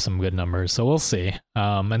put up some good numbers, so we'll see.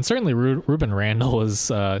 And certainly Ruben Randall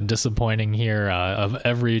was disappointing here. Of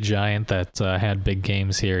every Giant that had big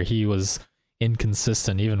games here, he was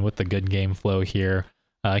inconsistent, even with the good game flow here.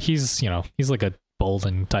 He's like a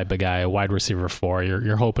Bolden type of guy, a wide receiver 4.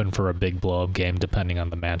 You're hoping for a big blow-up game depending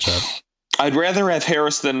on the matchup. I'd rather have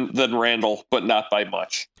Harris than Randall, but not by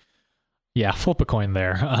much. Yeah, flip a coin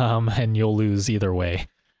there, and you'll lose either way.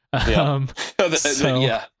 Yeah. So,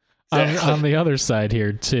 on the other side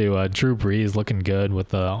here too, Drew Brees looking good with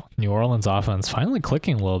the New Orleans offense finally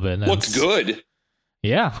clicking a little bit. Looked good.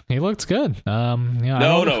 Yeah, he looked good.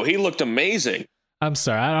 No, he looked amazing. I'm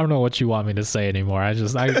sorry, I don't know what you want me to say anymore. I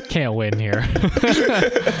can't win here.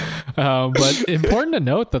 But important to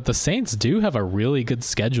note that the Saints do have a really good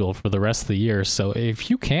schedule for the rest of the year. So if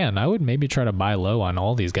you can, I would maybe try to buy low on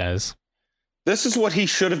all these guys. This is what he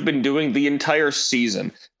should have been doing the entire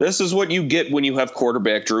season. This is what you get when you have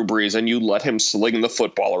quarterback Drew Brees and you let him sling the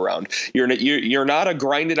football around. You're not a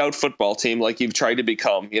grinded out football team like you've tried to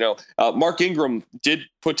become. Mark Ingram did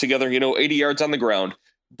put together 80 yards on the ground,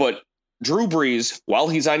 but Drew Brees, while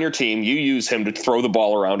he's on your team, you use him to throw the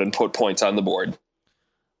ball around and put points on the board.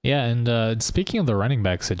 Yeah, and speaking of the running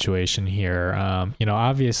back situation here,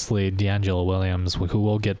 obviously D'Angelo Williams, who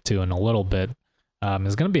we'll get to in a little bit,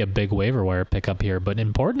 is going to be a big waiver wire pickup here. But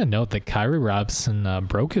important to note that Kyrie Robinson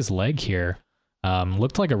broke his leg here.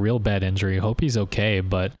 Looked like a real bad injury. Hope he's okay.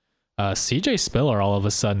 But CJ Spiller all of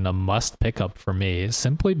a sudden a must pickup for me,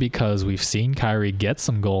 simply because we've seen Kyrie get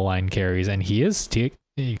some goal line carries, and he is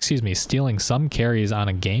stealing some carries on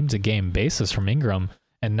a game-to-game basis from Ingram.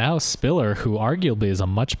 And now Spiller, who arguably is a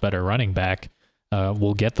much better running back,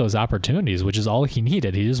 will get those opportunities, which is all he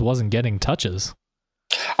needed. He just wasn't getting touches.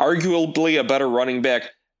 Arguably a better running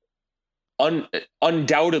back,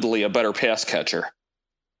 undoubtedly a better pass catcher.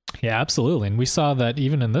 Yeah, absolutely. And we saw that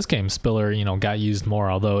even in this game, Spiller, got used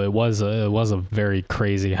more, although it was a very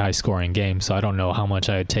crazy high scoring game. So I don't know how much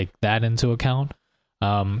I would take that into account.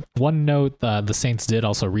 One note, the Saints did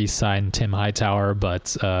also re-sign Tim Hightower,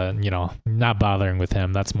 but, not bothering with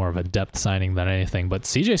him. That's more of a depth signing than anything. But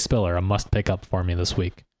CJ Spiller, a must pick up for me this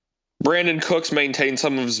week. Brandon Cooks maintained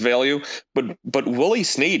some of his value, but Willie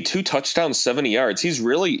Snead, 2 touchdowns, 70 yards. He's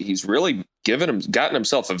really gotten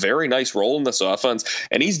himself a very nice role in this offense,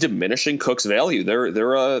 and he's diminishing Cook's value.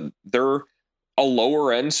 They're a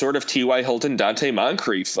lower end sort of T.Y. Hilton, Dante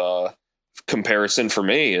Moncrief comparison for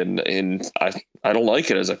me, and I don't like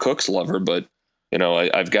it as a Cooks lover, but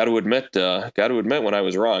I've got to admit when I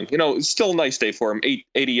was wrong. It's still a nice day for him.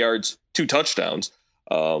 80 yards, 2 touchdowns.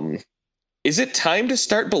 Is it time to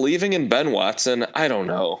start believing in Ben Watson? I don't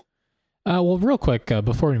know. Well, real quick,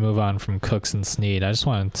 before we move on from Cooks and Snead, I just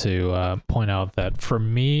wanted to point out that for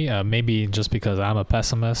me, maybe just because I'm a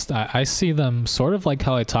pessimist, I see them sort of like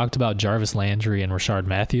how I talked about Jarvis Landry and Rashard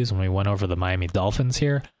Matthews when we went over the Miami Dolphins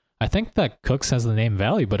here. I think that Cooks has the name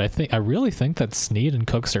value, but I really think that Snead and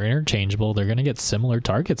Cooks are interchangeable. They're going to get similar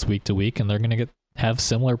targets week to week, and they're going to have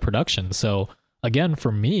similar production. So again,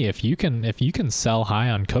 for me, if you can sell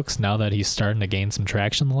high on Cooks now that he's starting to gain some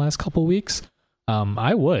traction the last couple weeks,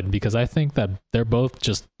 I would, because I think that they're both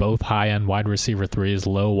high-end wide receiver 3s,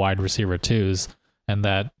 low wide receiver 2s, and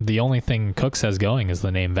that the only thing Cooks has going is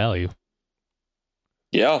the name value.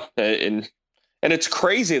 Yeah, and it's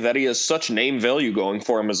crazy that he has such name value going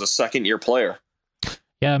for him as a second-year player.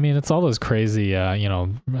 Yeah, I mean, it's all those crazy,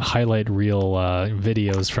 highlight reel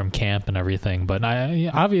videos from camp and everything. But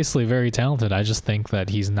obviously very talented. I just think that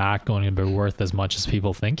he's not going to be worth as much as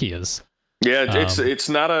people think he is. Yeah, it's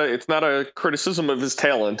not a criticism of his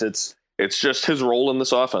talent. It's just his role in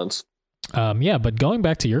this offense. But going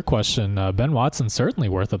back to your question, Ben Watson's certainly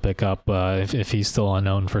worth a pickup if he's still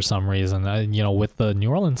unknown for some reason. With the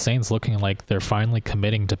New Orleans Saints looking like they're finally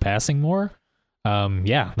committing to passing more.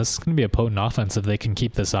 This is going to be a potent offense if they can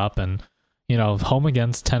keep this up. And, home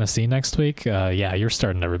against Tennessee next week, you're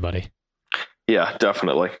starting everybody. Yeah,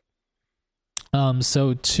 definitely.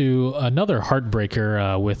 So to another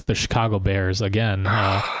heartbreaker with the Chicago Bears, again,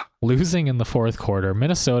 losing in the fourth quarter,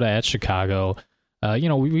 Minnesota at Chicago.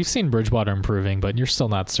 We've seen Bridgewater improving, but you're still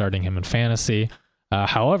not starting him in fantasy.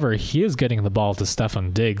 However, he is getting the ball to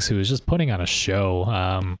Stefon Diggs, who is just putting on a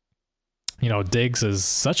show. Diggs is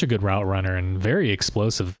such a good route runner and very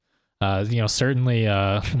explosive. Certainly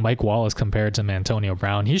Mike Wallace compared to Antonio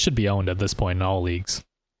Brown. He should be owned at this point in all leagues.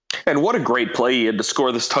 And what a great play he had to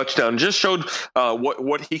score this touchdown. Just showed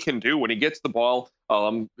what he can do when he gets the ball,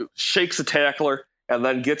 shakes a tackler, and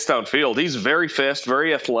then gets downfield. He's very fast,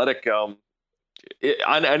 very athletic.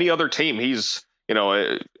 On any other team, he's,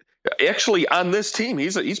 actually on this team,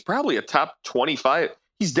 he's probably a top 25.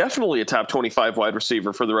 He's definitely a top 25 wide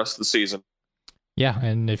receiver for the rest of the season. Yeah,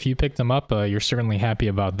 and if you picked him up, you're certainly happy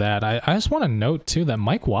about that. I just want to note, too, that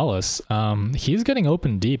Mike Wallace, he's getting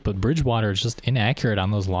open deep, but Bridgewater is just inaccurate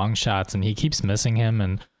on those long shots, and he keeps missing him.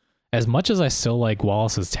 And as much as I still like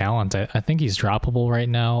Wallace's talent, I think he's droppable right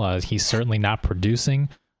now. He's certainly not producing.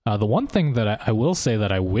 The one thing that I will say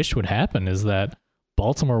that I wish would happen is that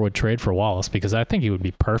Baltimore would trade for Wallace, because I think he would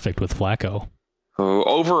be perfect with Flacco.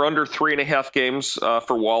 Over under 3.5 games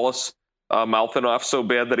for Wallace, mouthing off so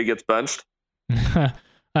bad that he gets benched.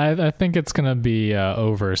 I think it's going to be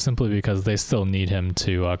over simply because they still need him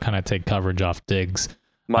to kind of take coverage off Diggs.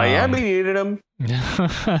 Miami needed him.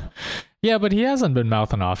 Yeah, but he hasn't been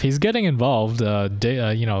mouthing off. He's getting involved.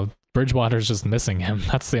 Bridgewater's just missing him.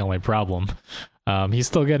 That's the only problem. He's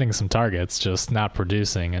still getting some targets, just not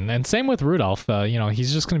producing. And same with Rudolph.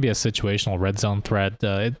 He's just going to be a situational red zone threat.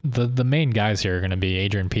 The main guys here are going to be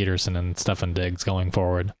Adrian Peterson and Stefon Diggs going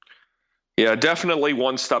forward. Yeah, definitely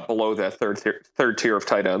one step below that third tier of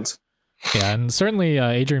tight ends. Yeah, and certainly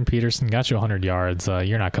Adrian Peterson got you 100 yards.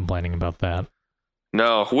 You're not complaining about that.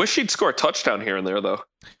 No, wish he'd score a touchdown here and there, though.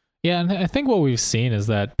 Yeah, and I think what we've seen is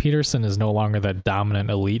that Peterson is no longer that dominant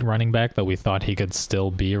elite running back that we thought he could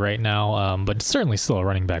still be right now, but certainly still a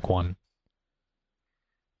running back one.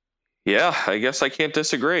 Yeah, I guess I can't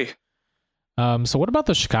disagree. So what about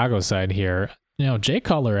the Chicago side here? Jay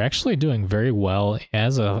Cutler actually doing very well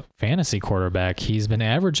as a fantasy quarterback. He's been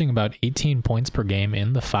averaging about 18 points per game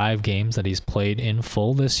in the 5 games that he's played in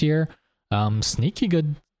full this year. Sneaky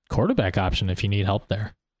good quarterback option if you need help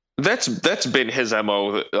there. That's been his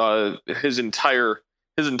MO his entire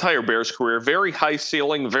Bears career. Very high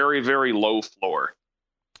ceiling, very, very low floor.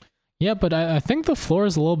 Yeah, but I think the floor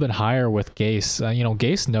is a little bit higher with Gase.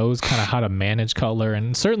 Gase knows kind of how to manage Cutler,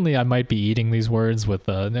 and certainly I might be eating these words with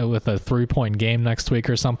a 3-point game next week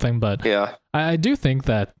or something. But yeah, I do think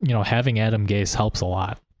that having Adam Gase helps a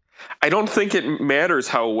lot. I don't think it matters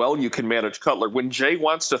how well you can manage Cutler. When Jay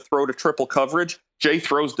wants to throw to triple coverage, Jay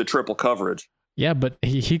throws to triple coverage. Yeah, but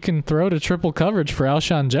he can throw to triple coverage for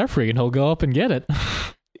Alshon Jeffrey, and he'll go up and get it.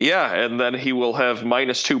 Yeah, and then he will have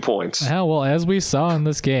 -2 points. Yeah, well, as we saw in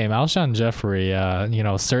this game, Alshon Jeffrey,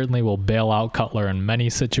 certainly will bail out Cutler in many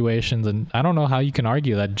situations, and I don't know how you can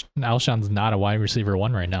argue that Alshon's not a wide receiver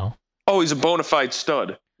 1 right now. Oh, he's a bona fide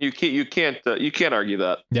stud. You can't argue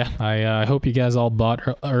that. Yeah, I hope you guys all bought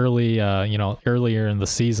earlier in the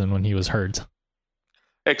season when he was hurt.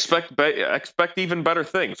 Expect even better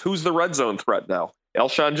things. Who's the red zone threat now?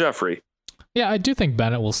 Alshon Jeffrey. Yeah, I do think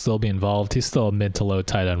Bennett will still be involved. He's still a mid to low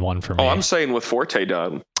tight end 1 for me. Oh, I'm saying with Forte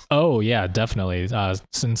done. Oh, yeah, definitely.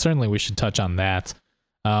 And certainly we should touch on that.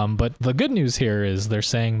 But the good news here is they're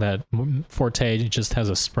saying that Forte just has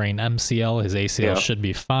a sprained MCL. His ACL should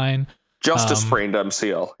be fine. Just a sprained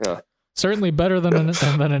MCL, yeah. Certainly better than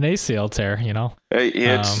an ACL tear,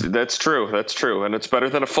 That's true. That's true. And it's better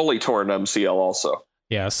than a fully torn MCL also.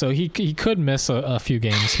 Yeah, so he could miss a few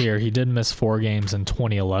games here. He did miss 4 games in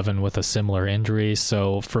 2011 with a similar injury.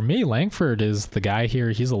 So for me, Langford is the guy here.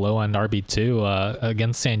 He's a low-end RB2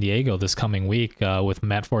 against San Diego this coming week with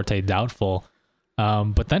Matt Forte doubtful.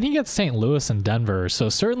 But then he gets St. Louis and Denver, so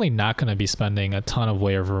certainly not going to be spending a ton of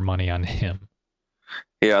waiver money on him.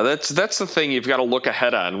 Yeah, that's the thing you've got to look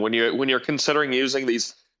ahead on when you're considering using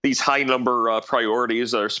these high number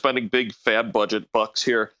priorities or spending big fab budget bucks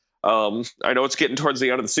here. I know it's getting towards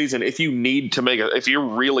the end of the season. If you need to if you're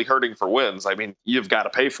really hurting for wins, I mean, you've got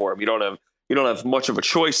to pay for them. You don't have much of a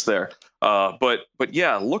choice there. But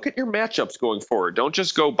yeah, look at your matchups going forward. Don't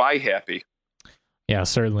just go buy happy. Yeah,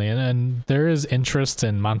 certainly. And there is interest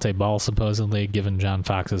in Montee Ball, supposedly, given John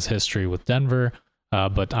Fox's history with Denver.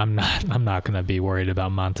 But I'm not going to be worried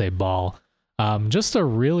about Montee Ball. Just a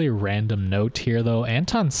really random note here, though.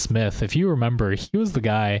 Anton Smith, if you remember, he was the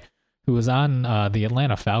guy who was on the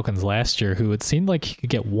Atlanta Falcons last year, who it seemed like he could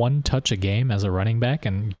get 1 touch a game as a running back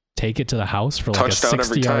and take it to the house for like touchdown, a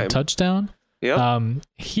 60-yard touchdown. Yeah.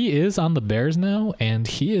 He is on the Bears now, and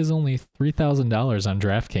he is only $3,000 on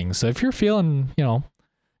DraftKings. So if you're feeling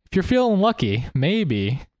lucky,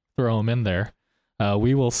 maybe throw him in there.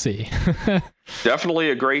 We will see.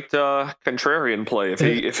 Definitely a great contrarian play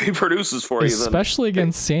if he produces for you. Especially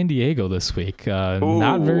against San Diego this week.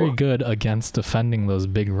 Not very good against defending those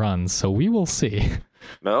big runs, so we will see.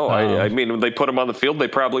 No, I mean, when they put him on the field, they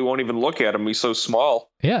probably won't even look at him. He's so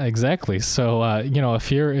small. Yeah, exactly. So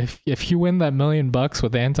if you win that $1 million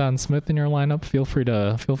with Anton Smith in your lineup, feel free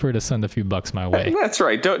to send a few bucks my way. That's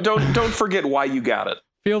right. Don't forget why you got it.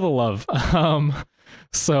 Feel the love.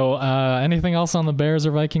 So anything else on the Bears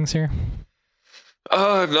or Vikings here?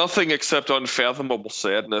 Nothing except unfathomable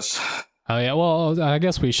sadness. Oh yeah, well, I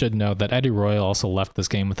guess we should note that Eddie Royal also left this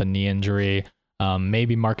game with a knee injury.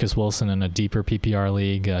 Maybe Marcus Wilson in a deeper PPR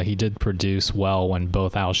league. He did produce well when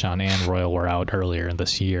both Alshon and Royal were out earlier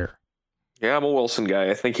this year. Yeah, I'm a Wilson guy.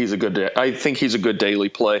 I think he's a good daily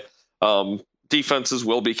play. Defenses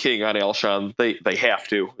will be king on Alshon. They have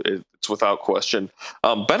to. It's without question.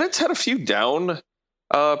 Bennett's had a few down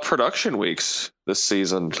production weeks this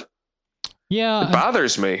season. Yeah, it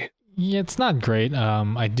bothers me. Yeah, it's not great.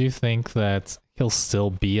 I do think that he'll still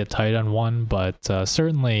be a tight end one, but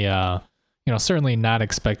certainly not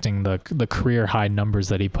expecting the career high numbers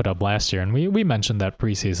that he put up last year. And we mentioned that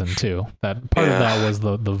preseason too. That part of that was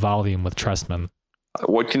the volume with Trestman.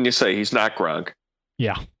 What can you say? He's not Gronk.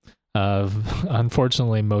 Yeah.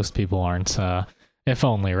 Unfortunately, most people aren't. If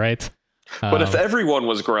only, right? But if everyone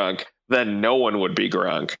was Gronk, then no one would be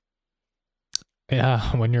Gronk.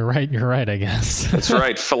 Yeah, when you're right, I guess. That's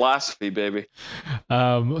right. Philosophy, baby.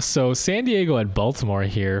 So San Diego at Baltimore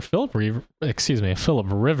here. Philip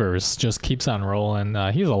Rivers just keeps on rolling.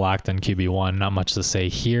 He's a locked-in QB1. Not much to say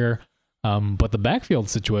here. But the backfield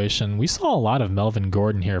situation, we saw a lot of Melvin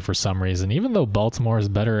Gordon here for some reason. Even though Baltimore is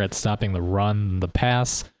better at stopping the run than the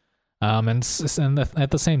pass, and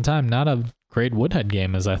at the same time, not a great Woodhead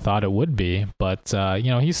game as I thought it would be. But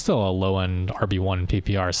he's still a low-end RB1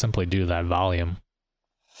 PPR simply due to that volume.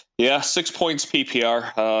 Yeah, 6 points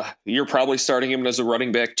PPR. You're probably starting him as a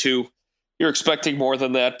running back too. You're expecting more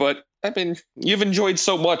than that, but I mean, you've enjoyed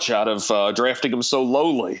so much out of drafting him so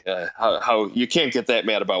lowly. How you can't get that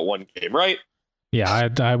mad about one game, right? Yeah,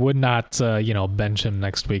 I would not, bench him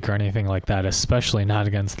next week or anything like that, especially not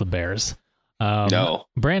against the Bears. No.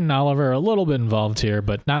 Brandon Oliver, a little bit involved here,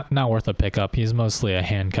 but not worth a pickup. He's mostly a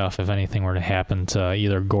handcuff if anything were to happen to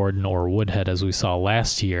either Gordon or Woodhead, as we saw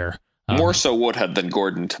last year. More so Woodhead than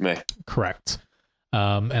Gordon to me. Correct.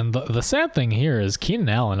 And the sad thing here is Keenan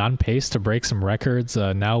Allen on pace to break some records.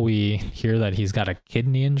 Now we hear that he's got a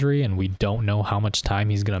kidney injury, and we don't know how much time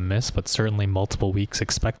he's going to miss, but certainly multiple weeks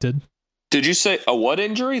expected. Did you say a what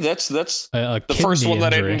injury? That's a the first one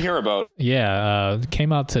that injury. I didn't hear about. Yeah,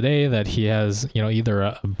 came out today that he has either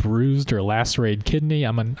a bruised or lacerated kidney.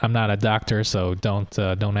 I'm not a doctor, so don't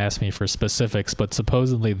ask me for specifics. But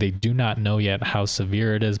supposedly they do not know yet how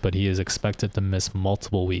severe it is, but he is expected to miss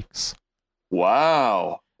multiple weeks.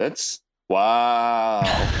 Wow,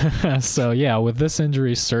 wow. So yeah, with this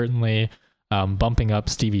injury, certainly. Bumping up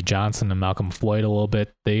Stevie Johnson and Malcolm Floyd a little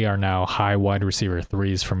bit. They are now high wide receiver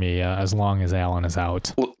 3s for me as long as Allen is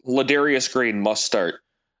out. Ladarius Green must start.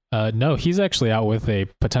 No, he's actually out with a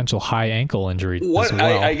potential high ankle injury as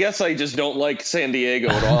well. I guess I just don't like San Diego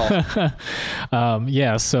at all.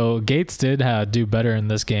 Yeah, so Gates did do better in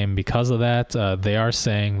this game because of that. They are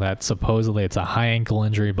saying that supposedly it's a high ankle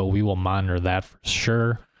injury, but we will monitor that for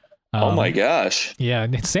sure. Oh my gosh. Yeah,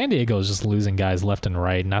 San Diego is just losing guys left and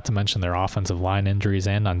right, not to mention their offensive line injuries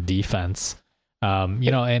and on defense.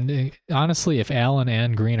 And honestly, if Allen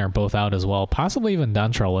and Green are both out as well, possibly even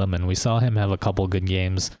Dontrell Inman, we saw him have a couple good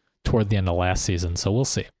games toward the end of last season, so we'll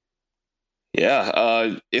see.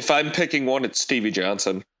 Yeah, if I'm picking one, it's Stevie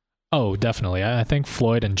Johnson. Oh, definitely. I think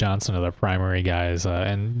Floyd and Johnson are the primary guys.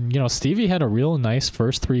 And Stevie had a real nice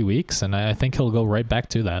first 3 weeks, and I think he'll go right back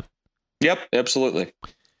to that. Yep, absolutely.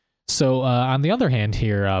 So on the other hand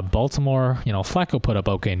here, Baltimore, Flacco put up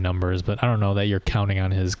okay numbers, but I don't know that you're counting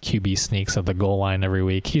on his QB sneaks at the goal line every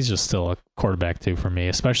week. He's just still a quarterback 2 for me,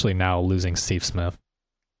 especially now losing Steve Smith.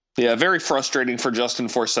 Yeah, very frustrating for Justin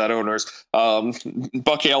Forsett owners.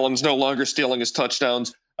 Buck Allen's no longer stealing his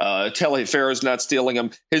touchdowns. Taliaferro's not stealing him.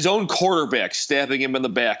 His own quarterback stabbing him in the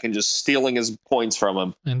back and just stealing his points from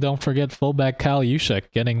him. And don't forget fullback Kyle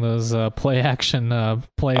Juszczyk getting those play action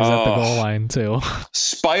plays at the goal line too.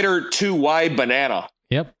 Spider 2Y banana.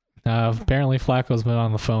 Yep. Apparently Flacco's been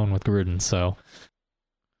on the phone with Gruden, so.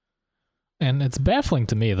 And it's baffling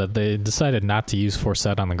to me that they decided not to use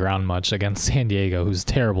Forsett on the ground much against San Diego, who's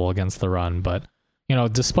terrible against the run, but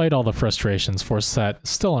despite all the frustrations, Forsett is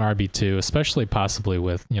still an RB2, especially possibly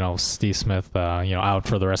with, Steve Smith, out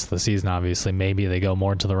for the rest of the season, obviously. Maybe they go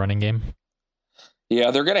more into the running game. Yeah,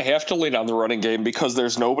 they're going to have to lean on the running game because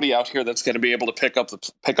there's nobody out here that's going to be able to pick up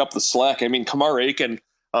the slack. I mean, Kamar Aiken,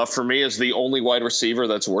 for me, is the only wide receiver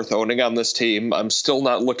that's worth owning on this team. I'm still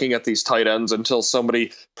not looking at these tight ends until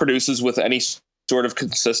somebody produces with any sort of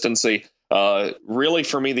consistency. Really,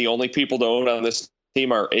 for me, the only people to own on this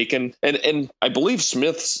team are Aiken, and I believe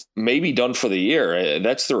Smith's maybe done for the year.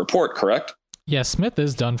 That's the report, correct? Yeah, Smith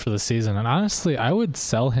is done for the season, and honestly, I would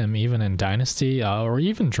sell him even in Dynasty or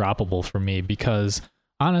even droppable for me because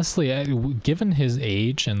honestly, given his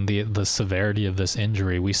age and the severity of this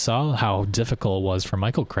injury, we saw how difficult it was for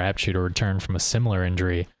Michael Crabtree to return from a similar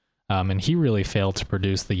injury, and he really failed to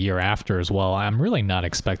produce the year after as well. I'm really not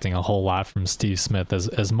expecting a whole lot from Steve Smith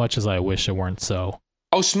as much as I wish it weren't so.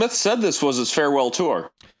 Oh, Smith said this was his farewell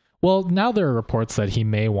tour. Well, now there are reports that he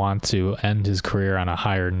may want to end his career on a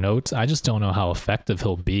higher note. I just don't know how effective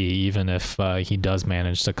he'll be, even if he does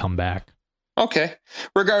manage to come back. Okay.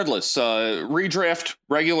 Regardless, redraft,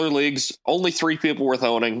 regular leagues, only 3 people worth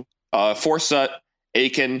owning. Forsett,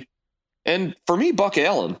 Aiken, and for me, Buck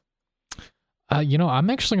Allen. I'm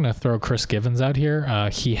actually going to throw Chris Givens out here.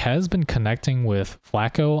 He has been connecting with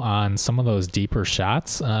Flacco on some of those deeper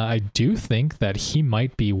shots. I do think that he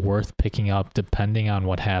might be worth picking up depending on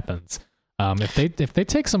what happens. If they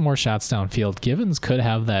take some more shots downfield, Givens could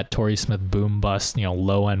have that Torrey Smith boom bust,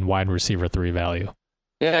 low end wide receiver 3 value.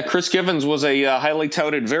 Yeah, Chris Givens was a highly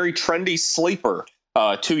touted, very trendy sleeper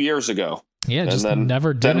 2 years ago. Yeah, just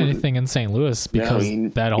never did anything in St. Louis because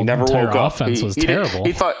that whole entire offense was terrible.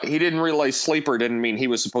 He thought he didn't realize sleeper didn't mean he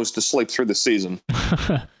was supposed to sleep through the season.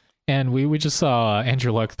 And we just saw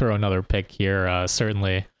Andrew Luck throw another pick here.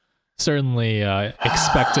 Certainly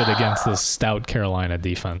expected against this stout Carolina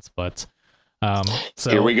defense, but so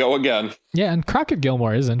here we go again. Yeah, and Crockett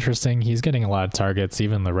Gilmore is interesting. He's getting a lot of targets,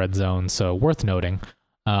 even in the red zone, so worth noting.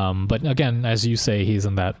 But again, as you say, he's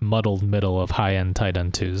in that muddled middle of high-end tight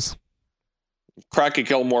end twos. Crockett,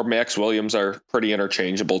 Gilmore, Max Williams are pretty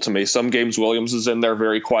interchangeable to me. Some games Williams is in there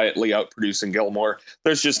very quietly outproducing Gilmore.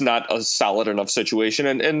 There's just not a solid enough situation,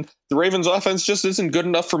 and the Ravens offense just isn't good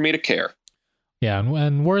enough for me to care. Yeah,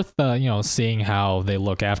 and worth seeing how they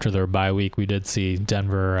look after their bye week. We did see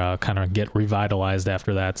Denver kind of get revitalized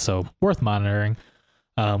after that, so worth monitoring.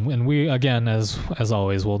 And we, again, as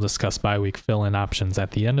always, we'll discuss bye week fill-in options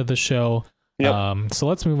at the end of the show. Yep. So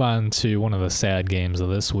let's move on to one of the sad games of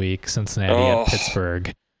this week, Cincinnati at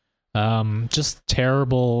Pittsburgh. Just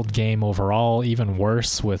terrible game overall, even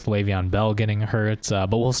worse with Le'Veon Bell getting hurt.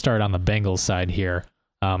 But we'll start on the Bengals side here.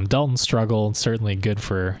 Dalton struggled, certainly good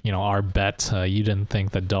for our bet. You didn't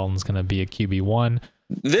think that Dalton's going to be a QB1.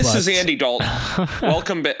 This is Andy Dalton.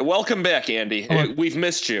 Welcome back, Andy. We've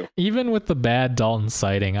missed you. Even with the bad Dalton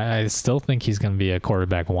sighting, I still think he's going to be a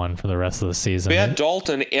quarterback 1 for the rest of the season. Bad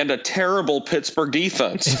Dalton and a terrible Pittsburgh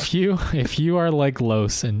defense. If you are like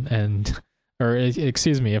Los if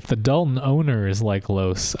the Dalton owner is like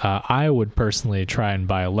Los, I would personally try and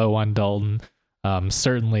buy low on Dalton.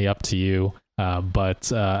 Certainly up to you.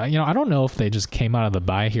 But I don't know if they just came out of the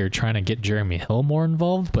bye here trying to get Jeremy Hill more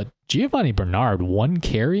involved, but Giovanni Bernard, 1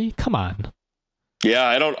 carry? Come on. Yeah,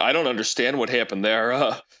 I don't understand what happened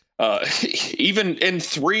there. Even in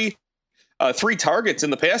three targets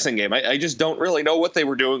in the passing game, I just don't really know what they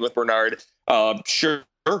were doing with Bernard. Sure,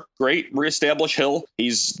 great, reestablish Hill.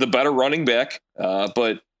 He's the better running back,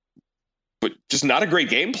 but just not a great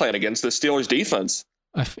game plan against the Steelers defense.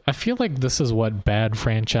 I feel like this is what bad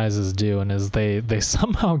franchises do, and is they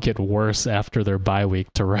somehow get worse after their bye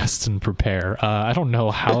week to rest and prepare. I don't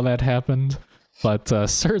know how that happened, but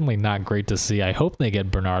certainly not great to see. I hope they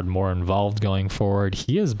get Bernard more involved going forward.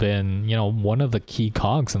 He has been, one of the key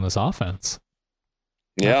cogs in this offense.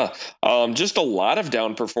 Yeah, just a lot of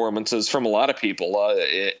down performances from a lot of people.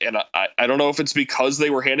 And I don't know if it's because they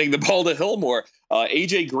were handing the ball to Hill more.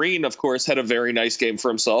 A.J. Green, of course, had a very nice game for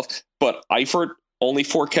himself, but Eifert, only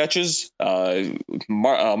 4 catches.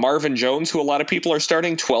 Marvin Jones, who a lot of people are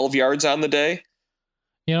starting, 12 yards on the day.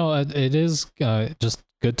 It is just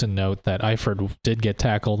good to note that Eifert did get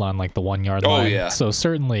tackled on like the 1 yard line. Yeah. So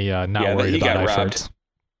certainly not worried about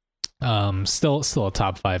Eifert. Still a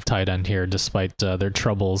top 5 tight end here, despite their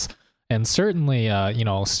troubles. And certainly,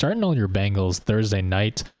 starting all your Bengals Thursday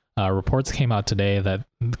night. Reports came out today that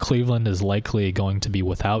Cleveland is likely going to be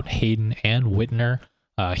without Hayden and Whitner.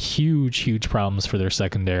 Huge problems for their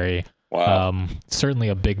secondary. Wow. Certainly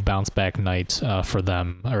a big bounce back night for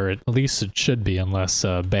them, or at least it should be, unless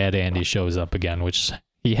bad Andy shows up again, which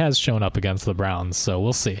he has shown up against the Browns. So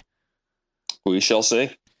we'll see. We shall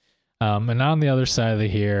see. And on the other side of the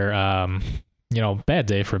here, bad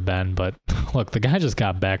day for Ben, but look, the guy just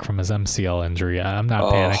got back from his MCL injury. I'm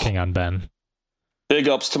not panicking on Ben. Big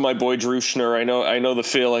ups to my boy Drew Schnur. I know the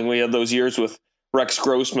feeling. We had those years with Rex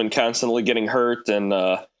Grossman constantly getting hurt, and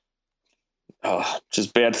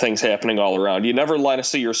just bad things happening all around. You never want to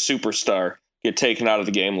see your superstar get taken out of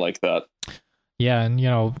the game like that. Yeah, and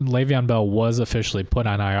Le'Veon Bell was officially put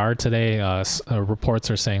on IR today.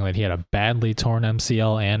 Reports are saying that he had a badly torn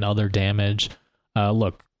MCL and other damage.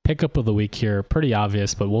 Look, pickup of the week here, pretty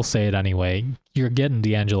obvious, but we'll say it anyway. You're getting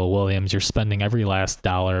D'Angelo Williams. You're spending every last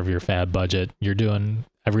dollar of your fab budget. You're doing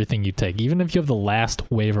everything you take. Even if you have the last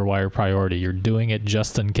waiver wire priority, you're doing it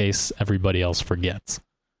just in case everybody else forgets.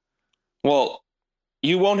 Well,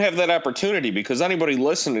 you won't have that opportunity because anybody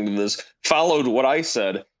listening to this followed what I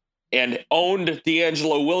said and owned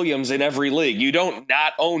D'Angelo Williams in every league. You don't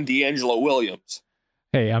not own D'Angelo Williams.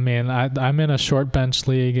 Hey, I mean, I'm in a short bench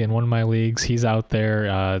league. In one of my leagues, he's out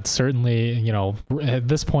there. Certainly, at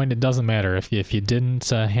this point, it doesn't matter. If you didn't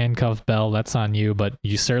handcuff Bell, that's on you, but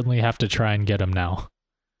you certainly have to try and get him now.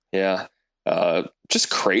 Yeah. Just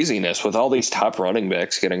craziness with all these top running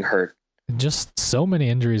backs getting hurt. just so many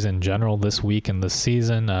injuries in general this week and this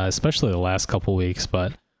season, especially the last couple weeks.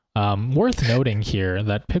 But worth noting here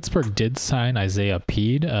that Pittsburgh did sign Isaiah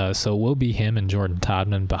Pead, so it will be him and Jordan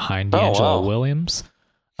Todman behind D'Angelo Williams.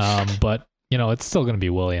 But, it's still going to be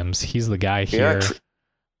Williams. He's the guy here. Yeah,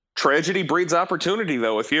 tragedy breeds opportunity,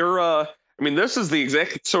 though. If you're, this is the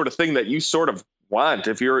exact sort of thing that you sort of want.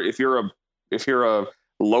 If you're a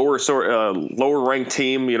lower ranked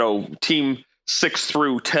team, team 6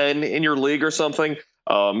 through 10 in your league or something,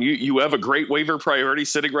 you have a great waiver priority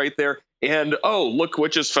sitting right there. And look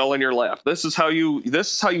what just fell in your lap. This is how you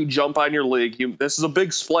jump on your league. This is a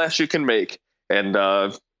big splash you can make, and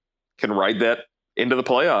can ride that into the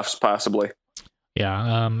playoffs possibly.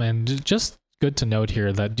 Yeah, and just good to note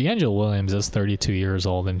here that D'Angelo Williams is 32 years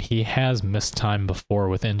old, and he has missed time before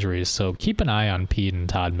with injuries. So keep an eye on Pete and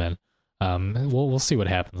Todman. We'll see what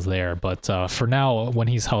happens there. But for now, when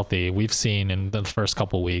he's healthy, we've seen in the first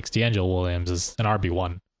couple weeks, D'Angelo Williams is an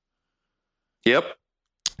RB1. Yep.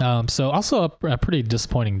 So also a pretty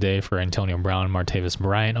disappointing day for Antonio Brown and Martavis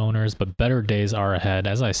Bryant owners, but better days are ahead.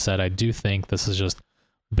 As I said, I do think this is just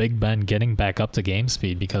Big Ben getting back up to game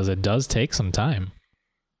speed because it does take some time.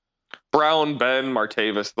 Brown, Ben,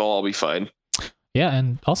 Martavis, they'll all be fine. Yeah,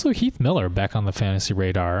 and also Heath Miller back on the fantasy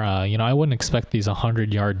radar. I wouldn't expect these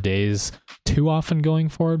 100-yard days too often going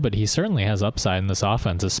forward, but he certainly has upside in this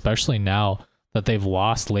offense, especially now that they've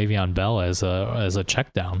lost Le'Veon Bell as a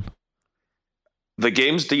check down. The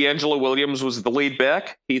games D'Angelo Williams was the lead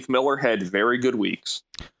back, Heath Miller had very good weeks.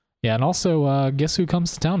 Yeah, and also, guess who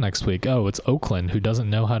comes to town next week? Oh, it's Oakland, who doesn't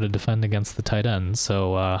know how to defend against the tight end.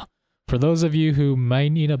 So for those of you who might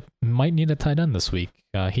need a tight end this week,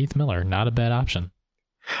 Heath Miller, not a bad option.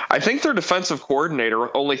 I think their defensive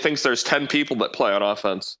coordinator only thinks there's 10 people that play on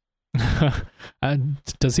offense.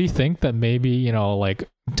 Does he think that maybe,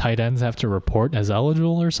 tight ends have to report as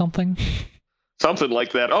eligible or something? Something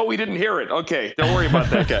like that. Oh, we didn't hear it. Okay, don't worry about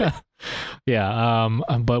that guy. Yeah,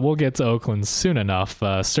 but we'll get to Oakland soon enough.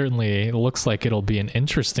 Certainly it looks like it'll be an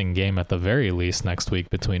interesting game at the very least next week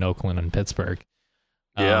between Oakland and Pittsburgh.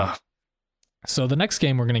 Yeah. So the next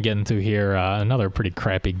game we're going to get into here, another pretty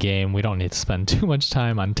crappy game. We don't need to spend too much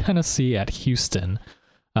time on Tennessee at Houston.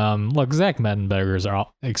 Look, Zach Mettenberger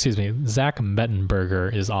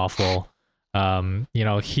is awful.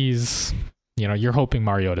 He's, you're hoping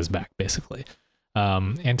Mariota's back, basically.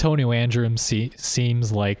 Antonio Andrews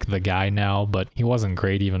seems like the guy now, but he wasn't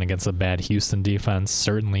great even against a bad Houston defense.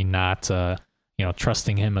 Certainly not,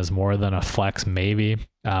 trusting him as more than a flex, maybe.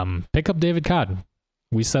 Pick up David Cobb.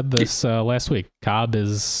 We said this last week. Cobb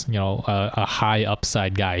is, a high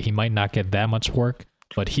upside guy. He might not get that much work,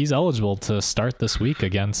 but he's eligible to start this week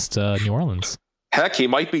against New Orleans. Heck, he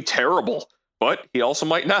might be terrible, but he also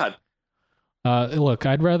might not. Look,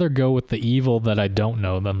 I'd rather go with the evil that I don't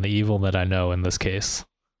know than the evil that I know in this case.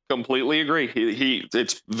 Completely agree.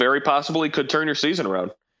 It's very possible he could turn your season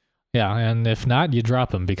around. Yeah, and if not, you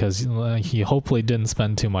drop him because he hopefully didn't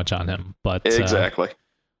spend too much on him. But exactly.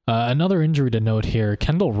 Another injury to note here,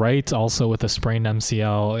 Kendall Wright also with a sprained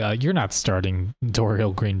MCL. You're not starting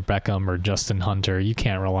Dorial Green-Beckham or Justin Hunter. You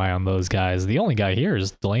can't rely on those guys. The only guy here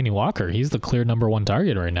is Delaney Walker. He's the clear number one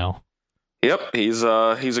target right now. Yep, he's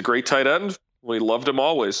a great tight end. We loved him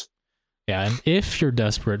always. Yeah, and if you're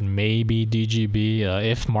desperate, maybe DGB,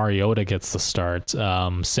 if Mariota gets the start,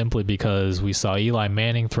 simply because we saw Eli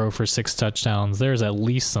Manning throw for 6 touchdowns, there's at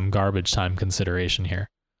least some garbage time consideration here.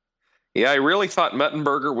 Yeah, I really thought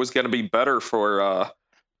Mettenberger was going to be better for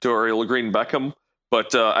Dorial Green-Beckham,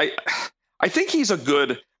 but I think he's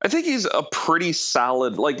a pretty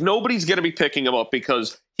solid, nobody's going to be picking him up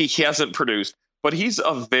because he hasn't produced, but he's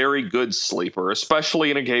a very good sleeper,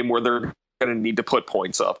 especially in a game where they're going to need to put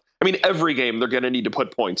points up. I mean, every game they're going to need to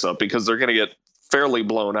put points up because they're going to get fairly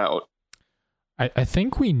blown out. I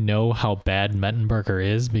think we know how bad Mettenberger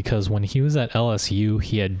is because when he was at LSU,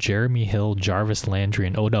 he had Jeremy Hill, Jarvis Landry,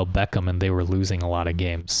 and Odell Beckham, and they were losing a lot of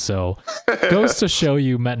games. So goes to show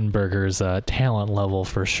you Mettenberger's talent level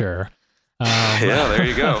for sure. Yeah, there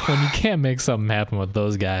you go. When you can't make something happen with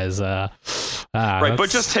those guys. Right, but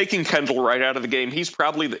just taking Kendall right out of the game, he's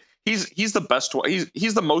probably he's the best.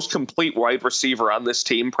 He's the most complete wide receiver on this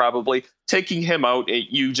team. Probably taking him out,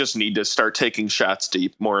 you just need to start taking shots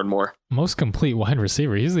deep more and more. Most complete wide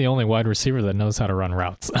receiver. He's the only wide receiver that knows how to run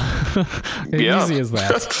routes. Easy as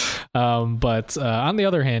that. But on the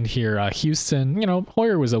other hand, here, Houston.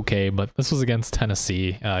 Hoyer was okay, but this was against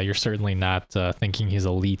Tennessee. You're certainly not thinking he's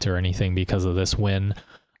elite or anything because of this win.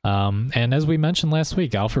 And as we mentioned last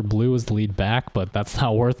week, Alfred Blue is the lead back, but that's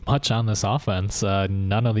not worth much on this offense.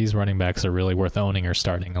 None of these running backs are really worth owning or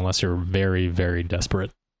starting unless you're very, very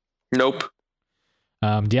desperate. Nope.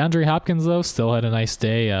 DeAndre Hopkins, though, still had a nice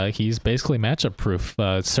day. He's basically matchup proof.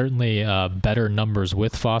 Certainly better numbers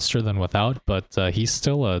with Foster than without, but he's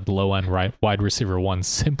still a low-end wide receiver one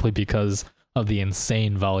simply because of the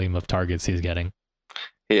insane volume of targets he's getting.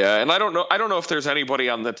 Yeah, and I don't know if there's anybody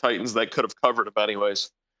on the Titans that could have covered him anyways.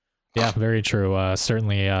 Yeah, very true.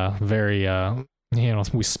 Certainly very,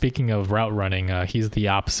 speaking of route running, he's the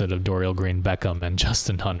opposite of Dorial Green-Beckham and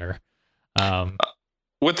Justin Hunter.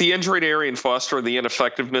 With the injury to Arian Foster and the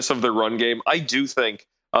ineffectiveness of their run game, I do think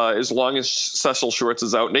as long as Cecil Shorts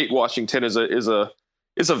is out, Nate Washington is a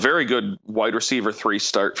very good wide receiver 3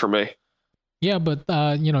 start for me. Yeah, but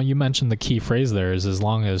you mentioned the key phrase there is as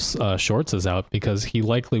long as Shorts is out, because he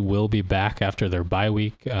likely will be back after their bye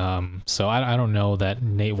week. So I don't know that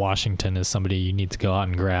Nate Washington is somebody you need to go out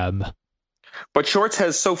and grab. But Shorts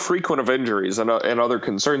has so frequent of injuries and other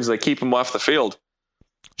concerns that keep him off the field.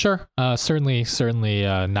 Sure. Certainly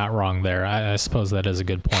not wrong there. I suppose that is a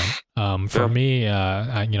good point. For me,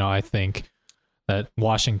 I think that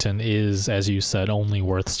Washington is, as you said, only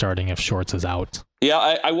worth starting if Shorts is out. Yeah,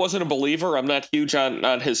 I wasn't a believer. I'm not huge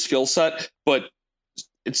on his skill set, but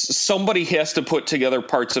it's somebody has to put together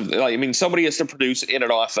parts of. Somebody has to produce in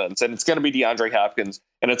an offense, and it's going to be DeAndre Hopkins,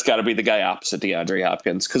 and it's got to be the guy opposite DeAndre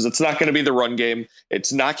Hopkins, because it's not going to be the run game,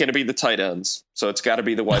 it's not going to be the tight ends, so it's got to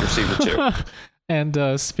be the wide receiver too.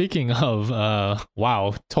 And speaking of,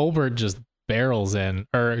 Tolbert just barrels in,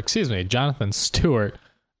 Jonathan Stewart.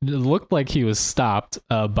 It looked like he was stopped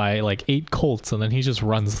by like 8 Colts, and then he just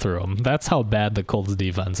runs through them. That's how bad the Colts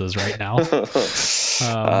defense is right now.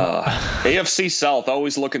 AFC South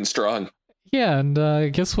always looking strong. Yeah,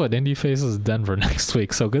 and guess what? Indy faces Denver next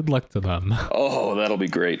week, so good luck to them. Oh, that'll be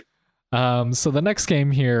great. So the next game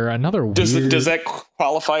here, another does that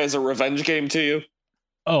qualify as a revenge game to you?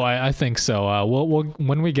 Oh, I think so. We'll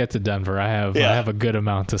when we get to Denver, I have a good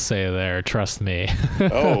amount to say there. Trust me.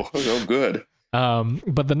 Oh, good.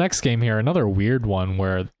 But the next game here, another weird one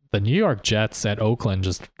where the New York Jets at Oakland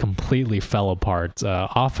just completely fell apart.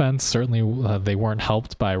 Offense, certainly they weren't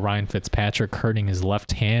helped by Ryan Fitzpatrick hurting his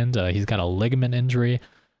left hand. He's got a ligament injury.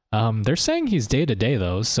 They're saying he's day-to-day,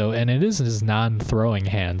 though, and it is his non-throwing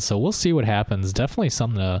hand, so we'll see what happens. Definitely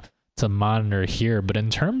something to monitor here. But in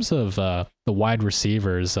terms of the wide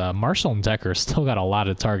receivers, Marshall and Decker still got a lot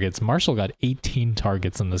of targets. Marshall got 18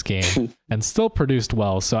 targets in this game and still produced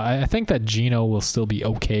well. So I think that Geno will still be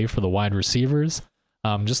okay for the wide receivers,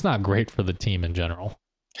 just not great for the team in general.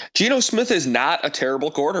 Geno Smith is not a terrible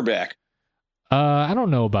quarterback. I don't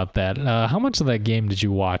know about that. How much of that game did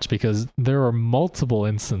you watch? Because there are multiple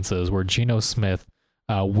instances where Geno Smith,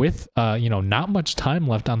 with not much time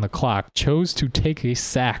left on the clock, chose to take a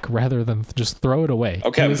sack rather than just throw it away.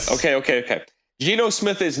 Okay. Geno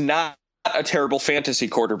Smith is not a terrible fantasy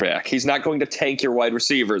quarterback. He's not going to tank your wide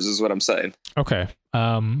receivers, is what I'm saying. Okay.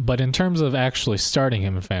 But in terms of actually starting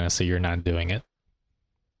him in fantasy, you're not doing it.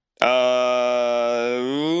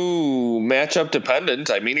 Matchup dependent.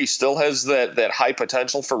 I mean, he still has that high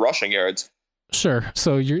potential for rushing yards. Sure.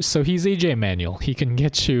 So he's EJ Manuel. He can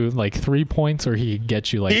get you like 3 points, or he can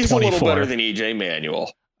get you like 24. He's a little better than EJ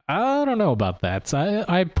Manuel. I don't know about that.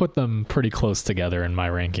 I put them pretty close together in my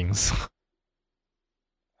rankings.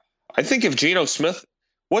 I think if Geno Smith,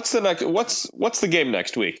 what's the game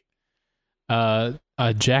next week?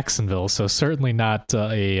 Jacksonville. So certainly not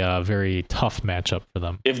a very tough matchup for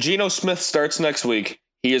them. If Geno Smith starts next week,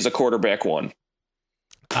 he is a quarterback 1.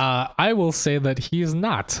 I will say that he is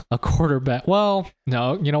not a quarterback. Well,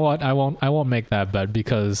 no, you know what? I won't make that bet,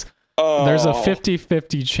 because there's a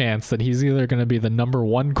 50-50 chance that he's either going to be the number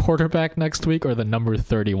 1 quarterback next week or the number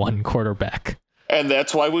 31 quarterback. And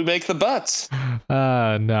that's why we make the bets.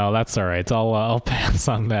 No, that's all right. I'll pass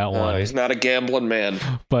on that one. He's not a gambling man.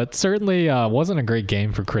 But certainly wasn't a great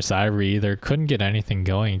game for Chris Ivory either. Couldn't get anything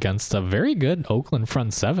going against a very good Oakland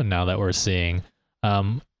front 7 now that we're seeing.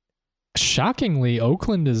 Shockingly,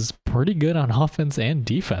 Oakland is pretty good on offense and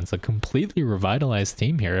defense. A completely revitalized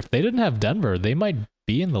team here. If they didn't have Denver, they might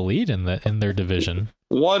be in the lead in their division.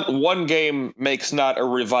 One game makes not a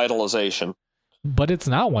revitalization. But it's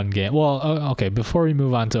not one game. Well, okay, before we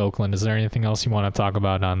move on to Oakland, is there anything else you want to talk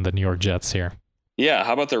about on the New York Jets here? Yeah,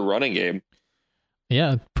 how about their running game?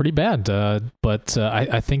 Yeah, pretty bad. But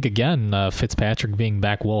I think, again, Fitzpatrick being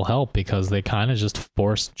back will help, because they kind of just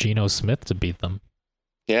forced Geno Smith to beat them.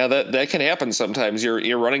 Yeah, that can happen sometimes.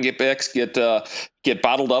 Your running backs get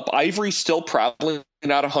bottled up. Ivory's still probably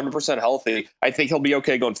not 100% healthy. I think he'll be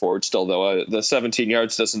okay going forward still, though. The 17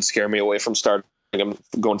 yards doesn't scare me away from starting him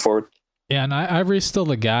going forward. Yeah, and Ivory's still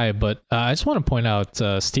the guy, but I just want to point out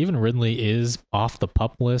Stephen Ridley is off the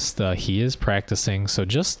PUP list. He is practicing, so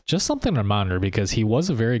just something to monitor because he was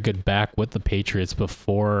a very good back with the Patriots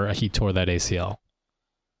before he tore that ACL.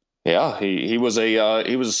 Yeah, he was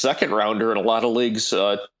a second rounder in a lot of leagues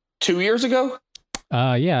 2 years ago.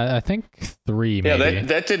 Yeah, I think 3 maybe. Yeah,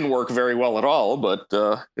 that didn't work very well at all, but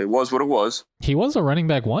it was what it was. He was a running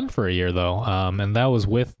back 1 for a year though, and that was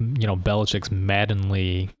with Belichick's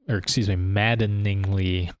maddeningly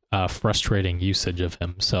frustrating usage of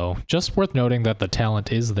him. So just worth noting that the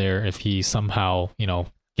talent is there if he somehow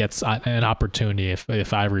gets an opportunity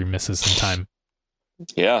if Ivory misses some time.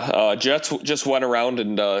 Yeah, Jets just went around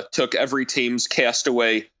and took every team's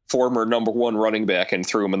castaway former number 1 running back and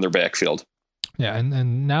threw him in their backfield. Yeah,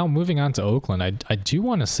 and now moving on to Oakland, I do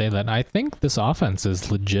want to say that I think this offense is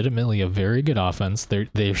legitimately a very good offense. They're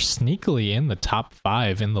sneakily in the top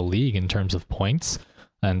 5 in the league in terms of points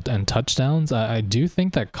and touchdowns. I do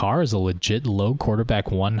think that Carr is a legit low quarterback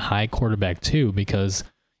 1, high quarterback 2, because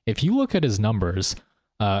if you look at his numbers,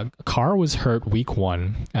 Carr was hurt week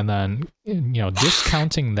 1, and then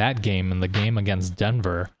discounting that game and the game against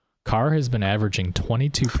Denver, Carr has been averaging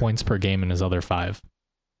 22 points per game in his other 5.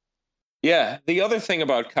 Yeah, the other thing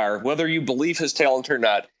about Carr, whether you believe his talent or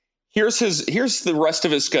not, here's the rest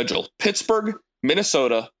of his schedule: Pittsburgh,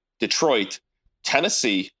 Minnesota, Detroit,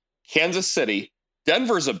 Tennessee, Kansas City,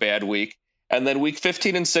 Denver's a bad week, and then week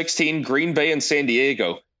 15 and 16, Green Bay and San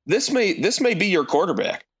Diego. This may be your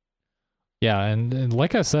quarterback. Yeah, and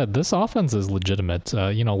like I said, this offense is legitimate.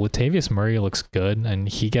 Latavius Murray looks good, and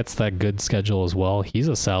he gets that good schedule as well. He's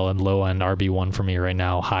a solid low-end RB1 for me right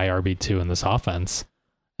now, high RB2 in this offense.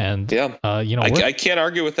 And yeah, I can't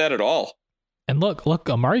argue with that at all. And look,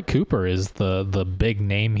 Amari Cooper is the big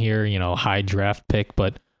name here, high draft pick,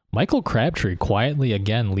 but Michael Crabtree quietly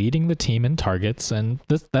again leading the team in targets, and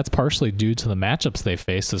that's partially due to the matchups they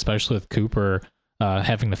faced, especially with Cooper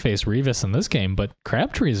having to face Revis in this game. But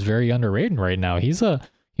Crabtree is very underrated right now. He's a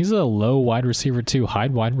low wide receiver 2, high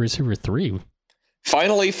wide receiver 3.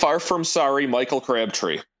 Finally, far from sorry, Michael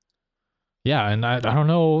Crabtree. Yeah, and I don't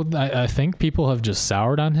know. I think people have just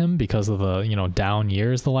soured on him because of the down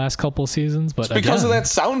years the last couple of seasons. But it's because of that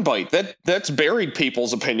soundbite that's buried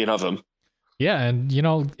people's opinion of him. Yeah, and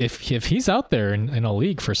if he's out there in a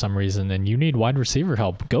league for some reason and you need wide receiver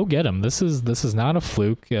help, go get him. This is not a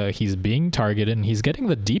fluke. He's being targeted and he's getting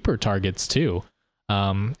the deeper targets too.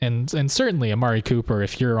 And certainly Amari Cooper,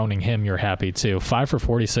 if you're owning him, you're happy too. 5 for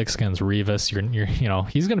 46 against Revis. You're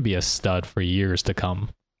he's going to be a stud for years to come.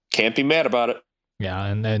 Can't be mad about it. Yeah,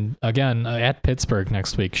 and again, at Pittsburgh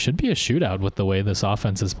next week, should be a shootout with the way this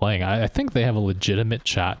offense is playing. I think they have a legitimate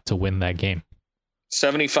shot to win that game.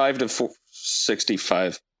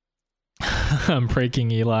 75-65. I'm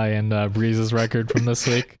breaking Eli and Breeze's record from this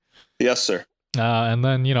week. Yes, sir. And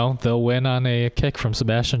then, they'll win on a kick from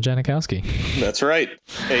Sebastian Janikowski. That's right.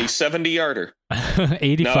 A 70-yarder.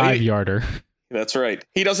 85-yarder. That's right.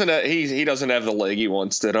 He doesn't have the leg he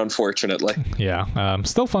once did, unfortunately. Yeah.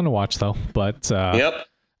 Still fun to watch though. But yep.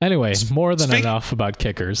 Anyway, more than enough about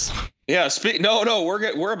kickers. Yeah. No.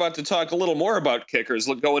 We're about to talk a little more about kickers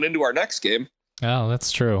going into our next game. Oh,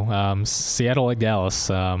 that's true. Seattle at Dallas.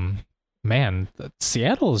 Man,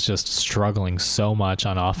 Seattle is just struggling so much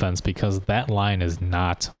on offense because that line is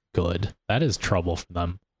not good. That is trouble for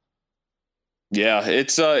them. Yeah,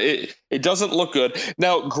 it doesn't look good.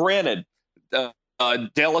 Now, granted.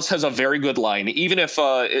 Dallas has a very good line, even if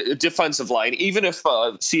a defensive line, even if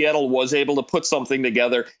Seattle was able to put something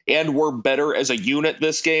together and were better as a unit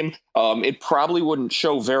this game, it probably wouldn't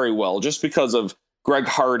show very well just because of Greg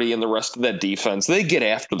Hardy and the rest of that defense. They get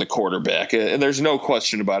after the quarterback, and there's no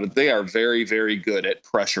question about it. They are very, very good at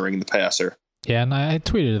pressuring the passer. Yeah, and I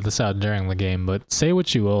tweeted this out during the game, but say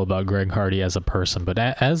what you will about Greg Hardy as a person, but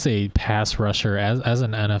as a pass rusher, as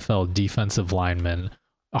an NFL defensive lineman,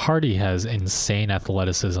 Hardy has insane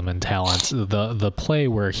athleticism and talent. The play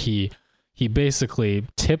where he basically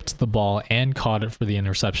tipped the ball and caught it for the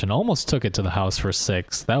interception, almost took it to the house for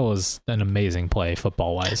 6. That was an amazing play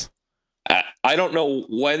football-wise. I don't know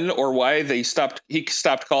when or why he stopped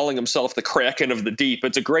calling himself the Kraken of the Deep.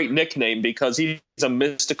 It's a great nickname because he's a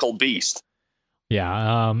mystical beast.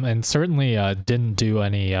 Yeah, and certainly didn't do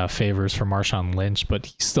any favors for Marshawn Lynch, but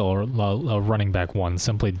he's still a running back 1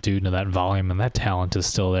 simply due to that volume, and that talent is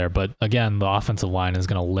still there. But again, the offensive line is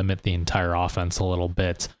going to limit the entire offense a little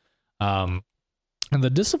bit. And the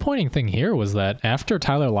disappointing thing here was that after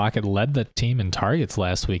Tyler Lockett led the team in targets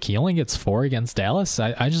last week, he only gets 4 against Dallas.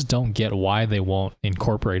 I just don't get why they won't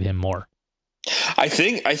incorporate him more. I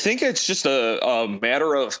think it's just a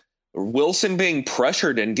matter of Wilson being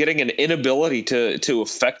pressured and getting an inability to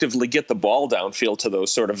effectively get the ball downfield to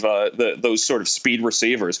those sort of those sort of speed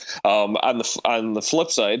receivers. On the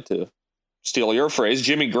flip side, to steal your phrase,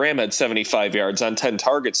 Jimmy Graham had 75 yards on 10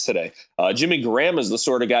 targets today. Jimmy Graham is the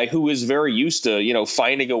sort of guy who is very used to,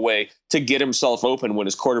 finding a way to get himself open when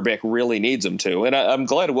his quarterback really needs him to. And I'm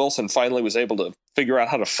glad Wilson finally was able to figure out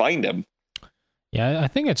how to find him. Yeah, I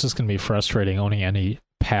think it's just going to be frustrating owning any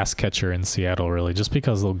pass catcher in Seattle, really, just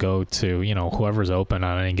because they'll go to, whoever's open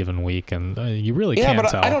on any given week, and you really can't tell.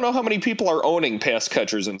 Yeah, but I don't know how many people are owning pass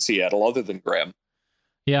catchers in Seattle other than Graham.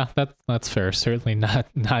 Yeah, that's fair. Certainly not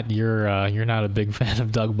you're not a big fan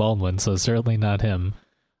of Doug Baldwin, so certainly not him.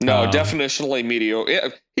 No, definitionally mediocre. Yeah,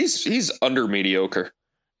 he's under mediocre.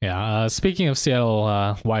 Yeah. Speaking of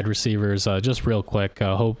Seattle wide receivers, just real quick,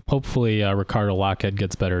 hopefully Ricardo Lockhead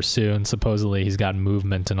gets better soon. Supposedly he's got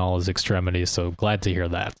movement in all his extremities, so glad to hear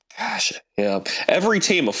that. Gosh, yeah. Every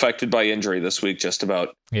team affected by injury this week, just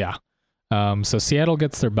about. Yeah. So Seattle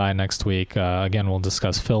gets their bye next week. Again, we'll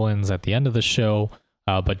discuss fill-ins at the end of the show,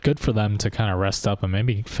 but good for them to kind of rest up and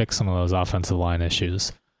maybe fix some of those offensive line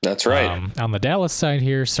issues. That's right. On the Dallas side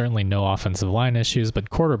here, certainly no offensive line issues, but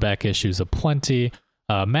quarterback issues aplenty.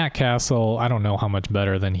 Matt Castle, I don't know how much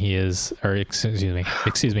better than he is, or excuse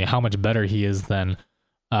me, how much better he is than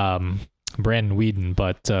Brandon Weeden,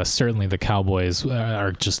 but certainly the Cowboys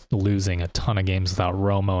are just losing a ton of games without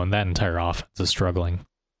Romo, and that entire offense is struggling.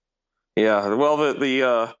 Yeah, well,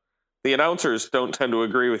 the announcers don't tend to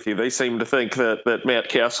agree with you. They seem to think that Matt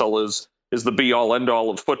Castle is the be-all, end-all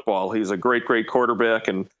of football. He's a great, great quarterback,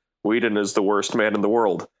 and Weeden is the worst man in the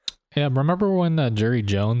world. Yeah, remember when Jerry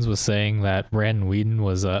Jones was saying that Brandon Weeden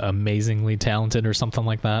was amazingly talented or something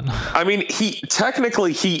like that? I mean, he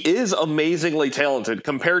is amazingly talented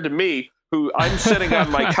compared to me, who I'm sitting on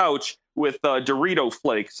my couch with Dorito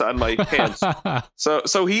flakes on my hands.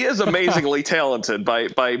 So he is amazingly talented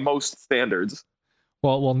by most standards.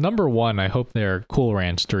 Well, number one, I hope they're Cool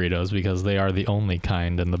Ranch Doritos because they are the only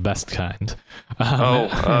kind and the best kind.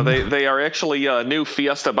 They are actually new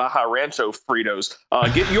Fiesta Baja Rancho Fritos.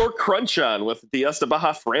 Get your crunch on with Fiesta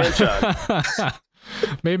Baja Rancho.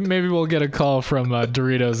 Maybe we'll get a call from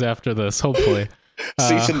Doritos after this. Hopefully.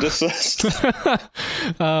 Cease and desist.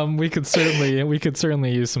 We could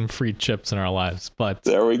certainly use some free chips in our lives, but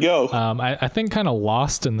there we go. I think kind of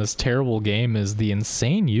lost in this terrible game is the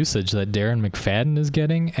insane usage that Darren McFadden is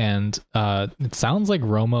getting, and it sounds like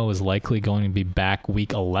Romo is likely going to be back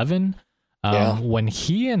week 11. When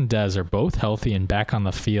he and Dez are both healthy and back on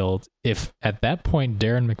the field, if at that point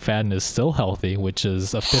Darren McFadden is still healthy, which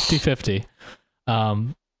is a 50-50,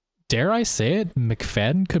 dare I say it,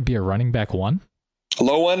 McFadden could be a running back one.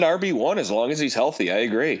 Low end RB1 as long as he's healthy. I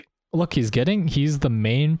agree. Look, he's the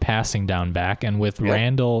main passing down back, and with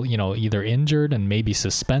Randall, either injured and maybe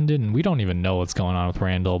suspended, and we don't even know what's going on with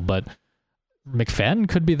Randall, but McFadden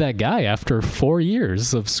could be that guy after 4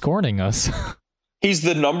 years of scorning us. He's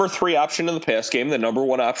the number 3 option in the pass game, the number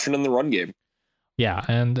 1 option in the run game. Yeah,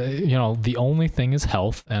 and the only thing is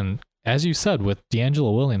health, and as you said with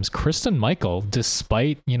DeAngelo Williams, Christine Michael,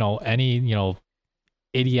 despite any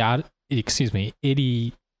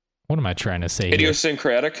what am I trying to say?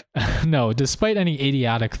 Idiosyncratic? No, despite any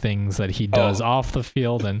idiotic things that he does off the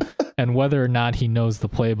field and whether or not he knows the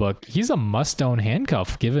playbook, he's a must-own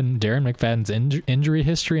handcuff given Darren McFadden's injury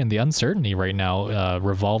history and the uncertainty right now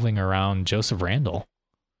revolving around Joseph Randall.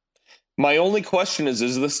 My only question is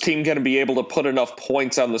this team going to be able to put enough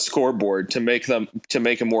points on the scoreboard to make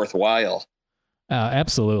him worthwhile?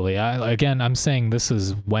 Absolutely. I'm saying this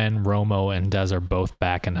is when Romo and Dez are both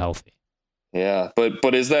back and healthy. Yeah,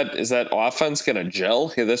 but is that offense going to gel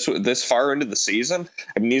this far into the season?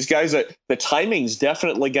 I mean, these guys, the timing's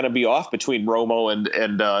definitely going to be off between Romo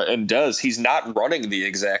and Dez. He's not running the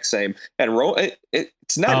exact same, and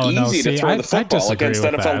it's not easy to throw the football against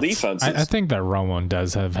NFL defenses. I think that Romo and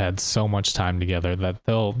Dez have had so much time together that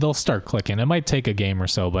they'll start clicking. It might take a game or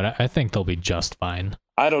so, but I think they'll be just fine.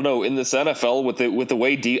 I don't know, in this NFL with the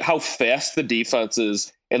way how fast the defense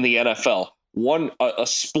is in the NFL. A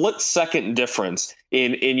split second difference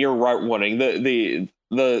in your route running,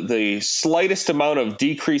 the slightest amount of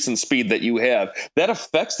decrease in speed that you have, that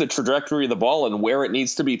affects the trajectory of the ball and where it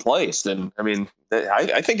needs to be placed. And I mean,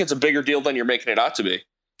 I think it's a bigger deal than you're making it out to be.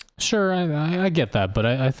 Sure, I get that, but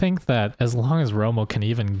I think that as long as Romo can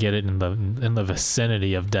even get it in the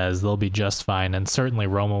vicinity of Dez, they'll be just fine, and certainly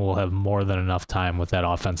Romo will have more than enough time with that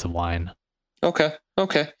offensive line. Okay.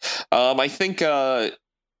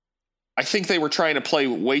 I think they were trying to play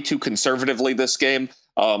way too conservatively this game.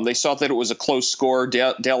 They saw that it was a close score.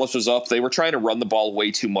 Dallas was up. They were trying to run the ball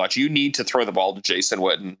way too much. You need to throw the ball to Jason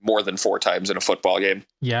Witten more than 4 times in a football game.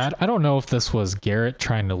 Yeah, I don't know if this was Garrett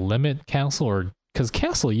trying to limit Castle or because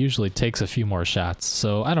Castle usually takes a few more shots.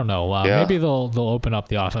 So I don't know. Maybe they'll open up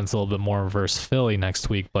the offense a little bit more versus Philly next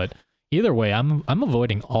week. But either way, I'm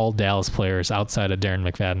avoiding all Dallas players outside of Darren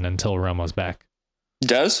McFadden until Romo's back.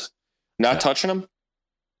 Dez? Not touching him?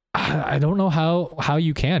 I don't know how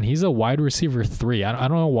you can. He's a wide receiver 3. I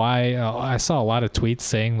don't know why. I saw a lot of tweets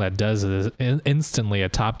saying that Dez is instantly a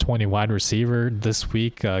top 20 wide receiver this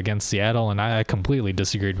week against Seattle, and I completely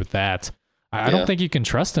disagreed with that. I don't think you can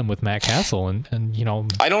trust him with Matt Castle, and you know.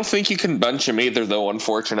 I don't think you can bench him either, though.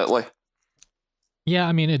 Unfortunately. Yeah,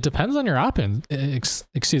 I mean, it depends on your options.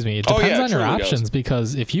 Excuse me, it depends on your options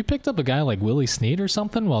because if you picked up a guy like Willie Snead or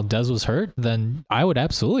something while Dez was hurt, then I would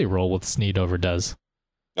absolutely roll with Snead over Dez.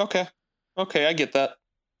 Okay, I get that.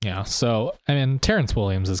 Yeah, so I mean, Terrence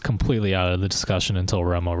Williams is completely out of the discussion until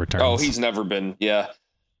Romo returns. Oh, he's never been. Yeah.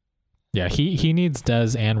 Yeah, he needs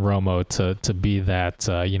Dez and Romo to be that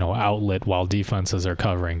outlet while defenses are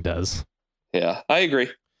covering Dez. Yeah, I agree.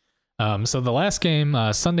 So the last game,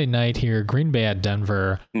 Sunday night here, Green Bay at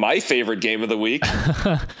Denver. My favorite game of the week.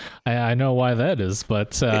 I know why that is,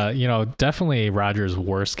 but definitely Rodgers'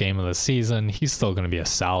 worst game of the season. He's still going to be a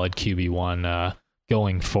solid QB1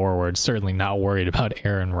 going forward. Certainly not worried about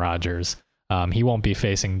Aaron Rodgers. He won't be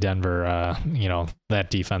facing Denver, that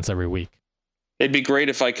defense every week. It'd be great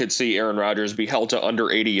if I could see Aaron Rodgers be held to under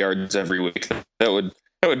 80 yards every week.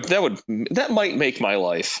 That might make my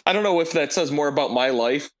life. I don't know if that says more about my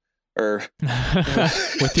life or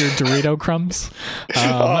with your Dorito crumbs.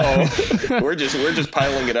 We're just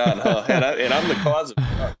piling it on, huh? And I'm the cause of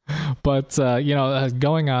it. But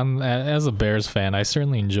going on as a Bears fan, I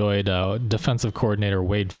certainly enjoyed defensive coordinator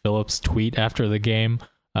Wade Phillips' tweet after the game.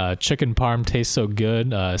 Chicken parm tastes so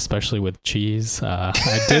good, especially with cheese. I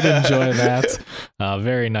did enjoy that.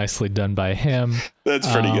 Very nicely done by him. That's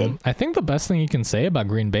pretty good. I think the best thing you can say about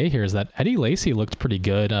Green Bay here is that Eddie Lacy looked pretty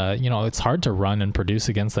good. It's hard to run and produce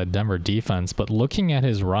against that Denver defense, but looking at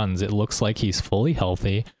his runs, it looks like he's fully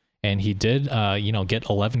healthy, and he did, get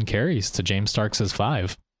 11 carries to James Starks'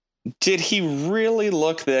 5. Did he really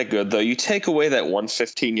look that good, though? You take away that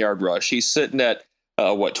 115-yard rush, he's sitting at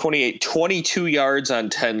 22 yards on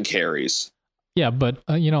 10 carries. Yeah, but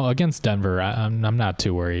against Denver, I'm not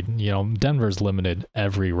too worried. Denver's limited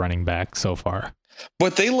every running back so far.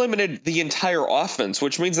 But they limited the entire offense,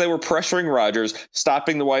 which means they were pressuring Rodgers,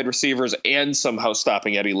 stopping the wide receivers, and somehow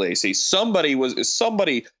stopping Eddie Lacy.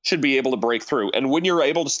 Somebody should be able to break through. And when you're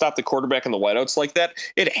able to stop the quarterback in the wideouts like that,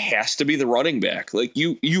 it has to be the running back. Like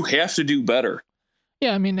you have to do better.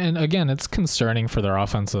 Yeah, I mean, and again, it's concerning for their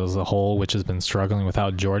offense as a whole, which has been struggling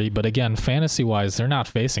without Jordy. But again, fantasy-wise, they're not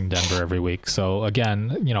facing Denver every week. So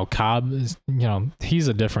again, Cobb is, he's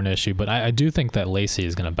a different issue. But I do think that Lacy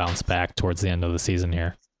is going to bounce back towards the end of the season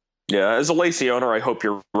here. Yeah, as a Lacy owner, I hope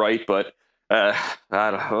you're right. But I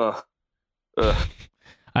don't know.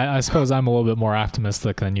 I suppose I'm a little bit more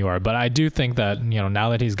optimistic than you are, but I do think that now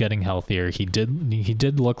that he's getting healthier, he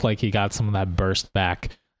did look like he got some of that burst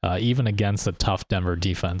back. Even against a tough Denver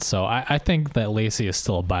defense. So I think that Lacy is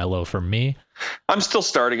still a buy low for me. I'm still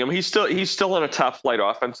starting him. He's still in a top flight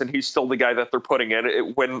offense, and he's still the guy that they're putting in.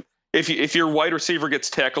 If your wide receiver gets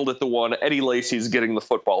tackled at the 1, Eddie Lacy's getting the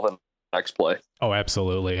football the next play. Oh,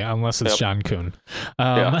 absolutely. Unless it's John Kuhn.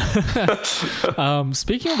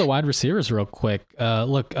 Speaking of the wide receivers real quick,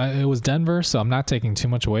 it was Denver, so I'm not taking too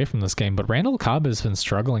much away from this game, but Randall Cobb has been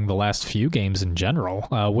struggling the last few games in general.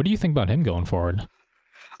 What do you think about him going forward?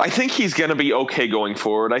 I think he's going to be okay going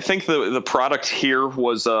forward. I think the product here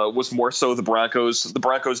was more so the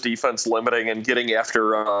Broncos defense limiting and getting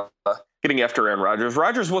after Aaron Rodgers.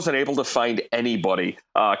 Rodgers wasn't able to find anybody.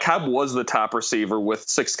 Cobb was the top receiver with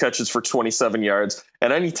 6 catches for 27 yards.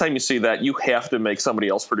 And anytime you see that, you have to make somebody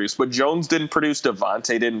else produce. But Jones didn't produce.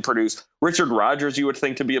 Devontae didn't produce. Richard Rodgers, you would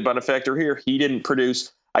think to be a benefactor here. He didn't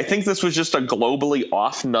produce. I think this was just a globally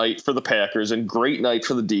off night for the Packers and great night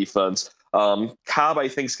for the defense. Cobb, I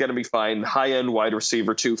think, is going to be fine. High-end wide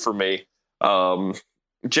receiver, too, for me.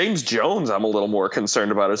 James Jones, I'm a little more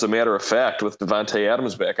concerned about, as a matter of fact, with Devontae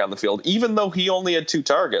Adams back on the field, even though he only had 2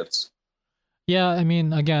 targets. Yeah, I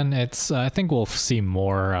mean, again, I think we'll see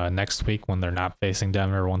more next week when they're not facing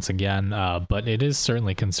Denver once again. But it is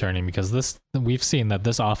certainly concerning because we've seen that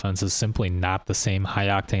this offense is simply not the same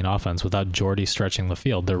high-octane offense without Jordy stretching the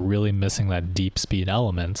field. They're really missing that deep speed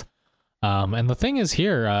element. And the thing is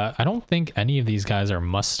here, I don't think any of these guys are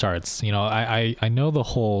must starts. I know the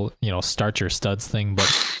whole, start your studs thing,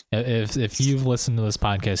 but if you've listened to this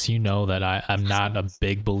podcast, you know that I'm not a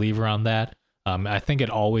big believer on that. I think it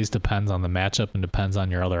always depends on the matchup and depends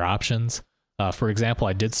on your other options. For example,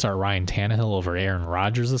 I did start Ryan Tannehill over Aaron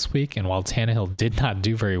Rodgers this week, and while Tannehill did not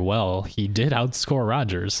do very well, he did outscore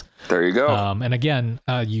Rodgers. There you go. And again,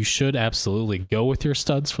 you should absolutely go with your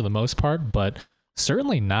studs for the most part, but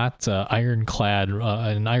certainly not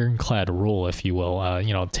an ironclad rule, if you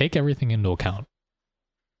will. Take everything into account.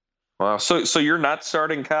 Wow. So you're not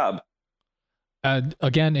starting Cobb?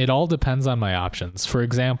 Again, it all depends on my options. For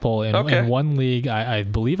example, in one league, I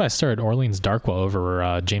believe I started Orleans Darkwa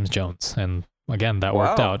over James Jones, and again, that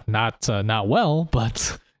worked out not well,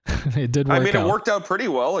 but it did work out. I mean, it worked out pretty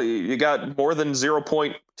well. You got more than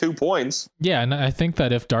 0.2 points. Yeah, and I think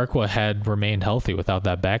that if Darkwa had remained healthy without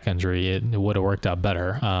that back injury, it would have worked out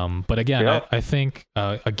better. But again, I think,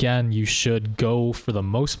 again, you should go for the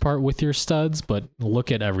most part with your studs, but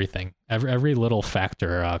look at everything. Every little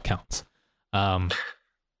factor counts.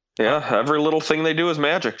 Every little thing they do is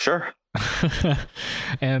magic. Sure.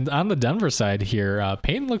 And on the Denver side here,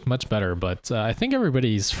 Peyton looked much better, but I think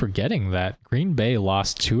everybody's forgetting that Green Bay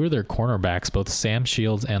lost two of their cornerbacks, both Sam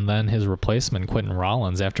Shields and then his replacement Quentin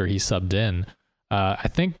Rollins after he subbed in. I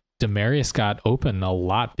think Demarius got open a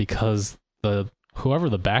lot because whoever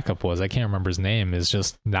the backup was, I can't remember his name, is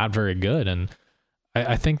just not very good. And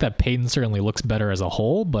I think that Peyton certainly looks better as a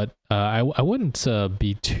whole, but I wouldn't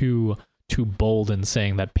be too bold in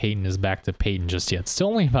saying that Peyton is back to Peyton just yet. Still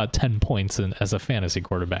only about 10 points as a fantasy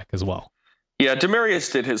quarterback as well. Yeah,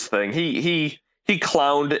 Demarius did his thing. He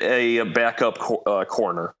clowned a backup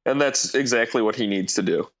corner, and that's exactly what he needs to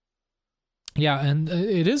do. Yeah, and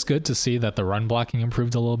it is good to see that the run blocking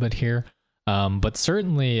improved a little bit here. But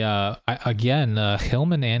certainly,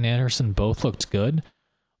 Hillman and Anderson both looked good.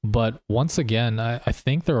 But once again, I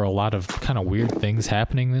think there are a lot of kind of weird things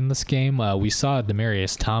happening in this game. We saw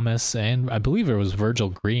Demaryius Thomas and I believe it was Virgil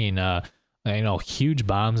Green, huge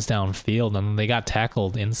bombs downfield, and they got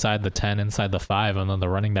tackled inside the 10, inside the 5, and then the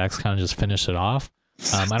running backs kind of just finished it off.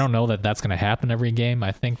 I don't know that that's going to happen every game.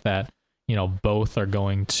 I think that, both are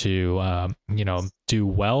going to, do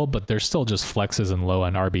well, but they're still just flexes and low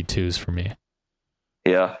end RB2s for me.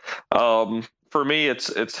 Yeah. For me,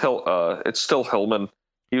 it's still Hillman.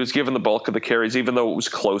 He was given the bulk of the carries, even though it was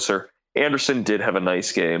closer. Anderson did have a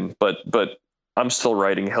nice game, but I'm still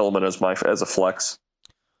writing Hillman as a flex.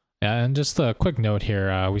 Yeah, and just a quick note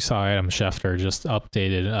here. We saw Adam Schefter just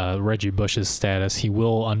updated Reggie Bush's status. He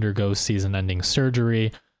will undergo season-ending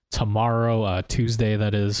surgery tomorrow, Tuesday,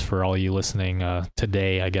 that is, for all you listening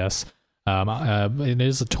today, I guess. It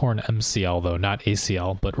is a torn MCL, though, not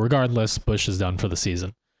ACL. But regardless, Bush is done for the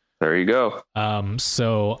season. There you go.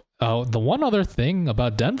 The one other thing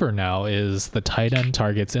about Denver now is the tight end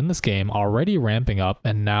targets in this game already ramping up,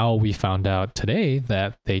 and now we found out today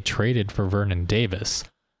that they traded for Vernon Davis.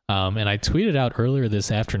 And I tweeted out earlier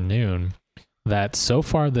this afternoon that so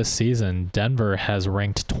far this season, Denver has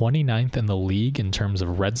ranked 29th in the league in terms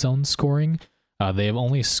of red zone scoring. They have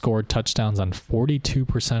only scored touchdowns on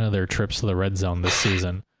 42% of their trips to the red zone this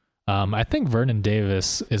season. I think Vernon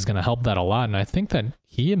Davis is going to help that a lot, and I think that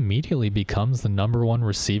he immediately becomes the number one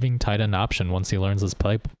receiving tight end option once he learns his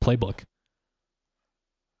playbook.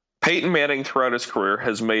 Peyton Manning throughout his career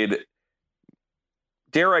has made,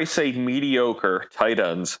 dare I say, mediocre tight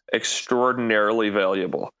ends extraordinarily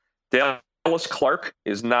valuable. Dallas Clark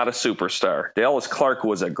is not a superstar. Dallas Clark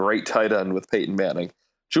was a great tight end with Peyton Manning.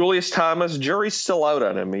 Julius Thomas, jury's still out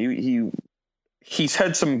on him. He's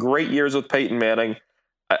had some great years with Peyton Manning.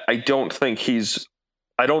 I don't think he's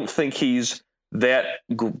that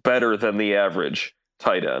better than the average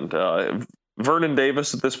tight end. Vernon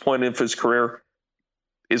Davis at this point of his career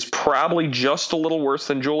is probably just a little worse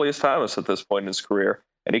than Julius Thomas at this point in his career,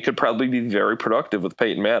 and he could probably be very productive with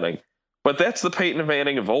Peyton Manning. But that's the Peyton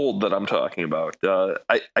Manning of old that I'm talking about.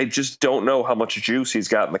 I just don't know how much juice he's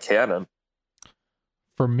got in the cannon.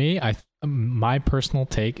 For me, my personal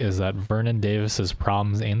take is that Vernon Davis's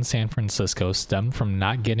problems in San Francisco stemmed from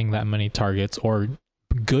not getting that many targets or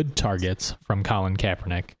good targets from Colin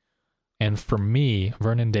Kaepernick. And for me,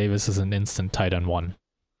 Vernon Davis is an instant tight end one.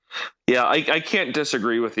 Yeah, I can't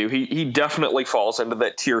disagree with you. He definitely falls into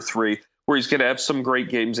that tier 3 where he's going to have some great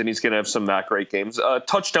games and he's going to have some not great games.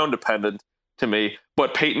 Touchdown dependent to me.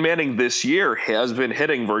 But Peyton Manning this year has been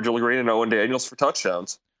hitting Virgil Green and Owen Daniels for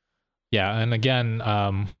touchdowns. Yeah, and again,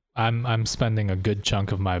 I'm spending a good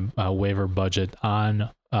chunk of my waiver budget on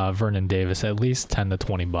Vernon Davis, at least $10 to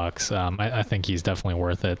 $20. I think he's definitely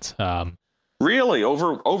worth it. Really?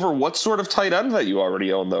 Over what sort of tight end that you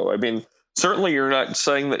already own, though? I mean, certainly you're not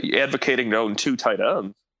saying that you're advocating to own 2 tight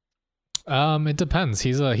ends. It depends.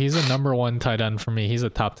 He's a number 1 tight end for me. He's a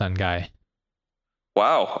top 10 guy.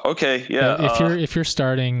 Wow. Okay. Yeah. If you're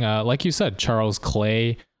starting, like you said, Charles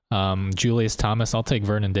Clay, Julius Thomas, I'll take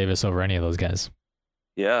Vernon Davis over any of those guys.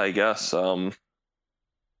 Yeah, I guess.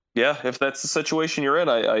 Yeah, if that's the situation you're in,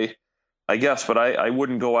 I guess, but I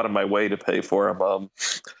wouldn't go out of my way to pay for him.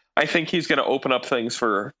 I think he's going to open up things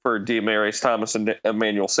for Demaryius Thomas and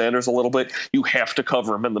Emmanuel Sanders a little bit. You have to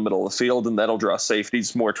cover him in the middle of the field, and that'll draw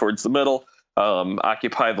safeties more towards the middle,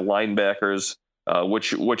 occupy the linebackers,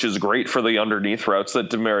 which is great for the underneath routes that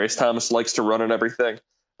Demaryius Thomas likes to run and everything.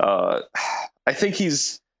 I think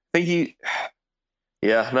he's a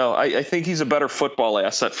better football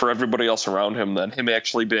asset for everybody else around him than him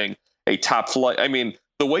actually being a top flight. I mean,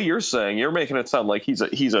 the way you're saying, you're making it sound like he's a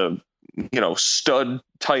stud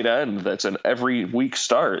tight end that's an every week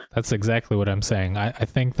start. That's exactly what I'm saying. I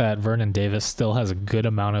think that Vernon Davis still has a good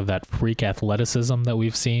amount of that freak athleticism that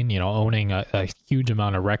we've seen, owning a huge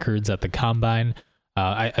amount of records at the combine.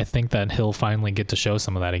 I think that he'll finally get to show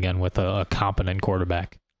some of that again with a competent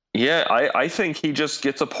quarterback. Yeah, I think he just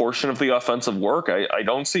gets a portion of the offensive work. I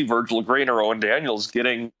don't see Virgil Green or Owen Daniels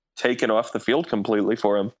getting taken off the field completely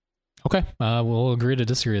for him. Okay, we'll agree to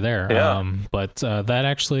disagree there. Yeah. But that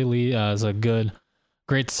actually is a great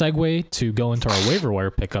segue to go into our waiver wire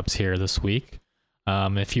pickups here this week.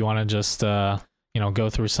 If you want to just go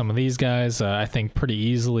through some of these guys, I think pretty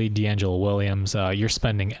easily DeAngelo Williams. You're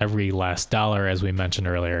spending every last dollar, as we mentioned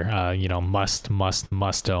earlier.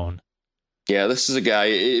 Must own. Yeah, this is a guy.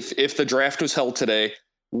 If the draft was held today,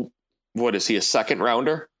 what is he? A second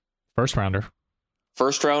rounder? First rounder.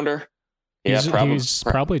 First rounder. Yeah, he's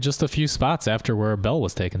probably just a few spots after where Bell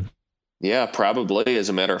was taken. Yeah, probably. As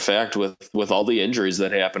a matter of fact, with all the injuries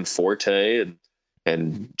that happened, Forte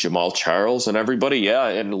and Jamal Charles and everybody, yeah,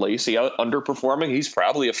 and Lacey underperforming, he's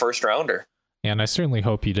probably a first rounder. And I certainly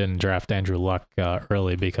hope you didn't draft Andrew Luck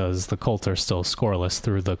early, because the Colts are still scoreless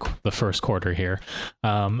through the first quarter here.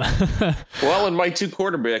 Well, in my 2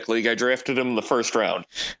 quarterback league, I drafted him in the first round.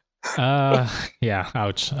 Yeah,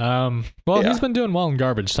 ouch. He's been doing well in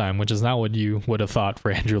garbage time, which is not what you would have thought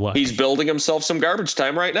for Andrew Luck. He's building himself some garbage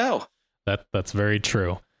time right now. That's very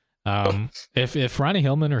true. If Ronnie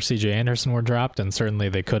Hillman or CJ Anderson were dropped, and certainly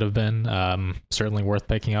they could have been, certainly worth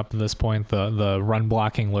picking up at this point. The run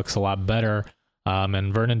blocking looks a lot better,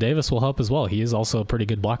 and Vernon Davis will help as well. He is also a pretty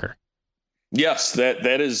good blocker. Yes,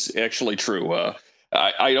 that is actually true.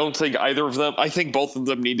 I don't think either of them. I think both of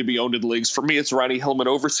them need to be owned in leagues. For me, it's Ronnie Hillman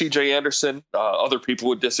over CJ Anderson. Other people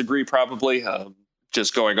would disagree, probably.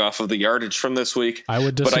 Just going off of the yardage from this week, I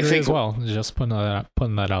would disagree as well. Just putting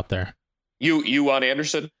that out there. You want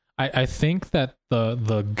Anderson? I think that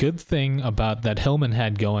the good thing about that Hillman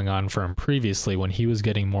had going on for him previously, when he was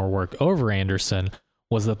getting more work over Anderson,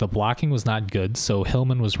 was that the blocking was not good. So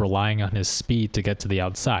Hillman was relying on his speed to get to the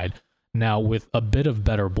outside. Now, with a bit of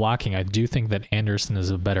better blocking, I do think that Anderson is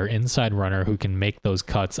a better inside runner who can make those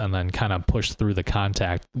cuts and then kind of push through the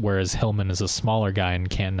contact, whereas Hillman is a smaller guy and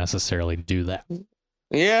can't necessarily do that.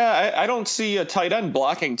 Yeah, I don't see a tight end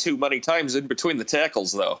blocking too many times in between the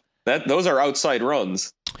tackles, though. Those are outside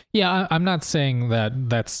runs. Yeah, I'm not saying that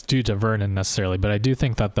that's due to Vernon necessarily, but I do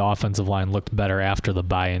think that the offensive line looked better after the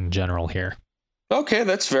bye in general here. Okay,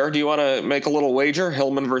 that's fair. Do you want to make a little wager?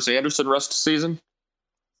 Hillman versus Anderson rest of season?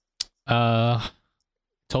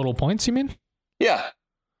 Total points, you mean? Yeah.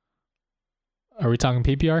 Are we talking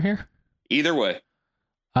PPR here? Either way.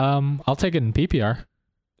 I'll take it in PPR.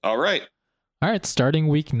 All right. Starting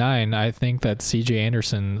week 9, I think that CJ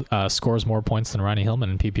Anderson scores more points than Ronnie Hillman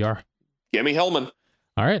in PPR. Give me Hillman.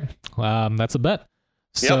 All right. That's a bet.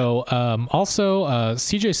 So, also,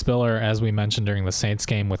 CJ Spiller, as we mentioned during the Saints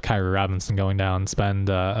game with Kyrie Robinson going down, spend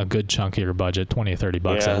a good chunk of your budget, $20 or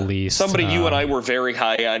 $30 at least. Somebody you and I were very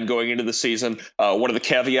high on going into the season. One of the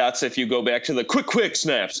caveats, if you go back to the quick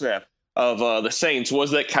snap of the Saints,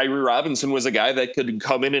 was that Kyrie Robinson was a guy that could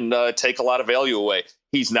come in and take a lot of value away.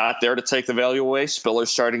 He's not there to take the value away.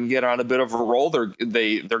 Spiller's starting to get on a bit of a roll. They're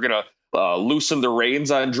going to loosen the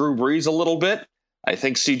reins on Drew Brees a little bit. I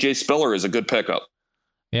think CJ Spiller is a good pickup.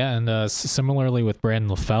 Yeah, and similarly with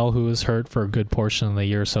Brandon LaFell, who was hurt for a good portion of the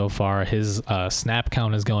year so far, his snap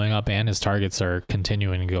count is going up and his targets are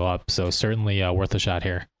continuing to go up. So certainly worth a shot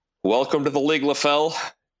here. Welcome to the league, LaFell.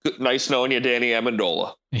 Nice knowing you, Danny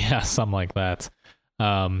Amendola. Yeah, something like that.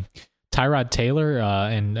 Tyrod Taylor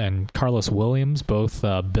and Carlos Williams, both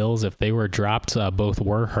Bills, if they were dropped, both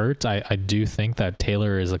were hurt. I do think that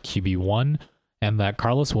Taylor is a QB1. And that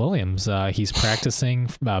Carlos Williams, he's practicing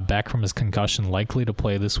back from his concussion, likely to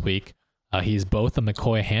play this week. He's both a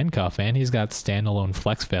McCoy handcuff, and he's got standalone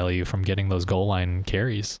flex value from getting those goal line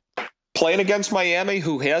carries. Playing against Miami,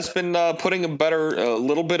 who has been putting a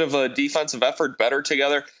little bit of a defensive effort better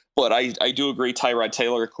together. But I do agree Tyrod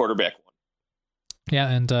Taylor, quarterback one. Yeah,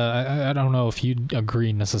 and I don't know if you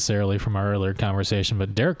agree necessarily from our earlier conversation,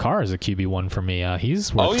 but Derek Carr is a QB1 for me.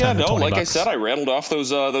 He's worth $10 to $20. Like I said, I rattled off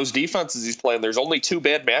those defenses he's playing. There's only 2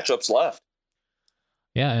 bad matchups left.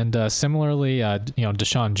 Yeah, and similarly,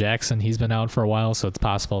 Deshaun Jackson, he's been out for a while, so it's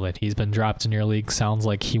possible that he's been dropped in your league. Sounds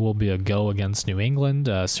like he will be a go against New England.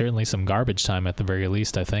 Certainly some garbage time at the very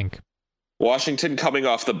least, I think. Washington coming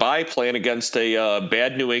off the bye, playing against a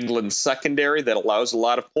bad New England secondary that allows a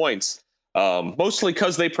lot of points. Mostly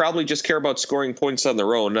because they probably just care about scoring points on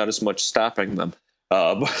their own, not as much stopping them.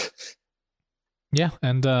 Yeah,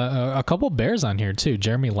 and a couple Bears on here too.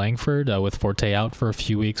 Jeremy Langford with Forte out for a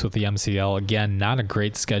few weeks with the MCL. Again, not a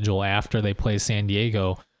great schedule after they play San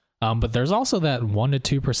Diego. But there's also that 1%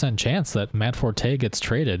 to 2% chance that Matt Forte gets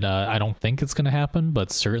traded. I don't think it's going to happen,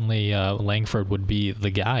 but certainly Langford would be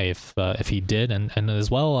the guy if he did. And as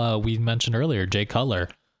well, we mentioned earlier, Jay Cutler,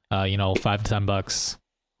 $5 to $10.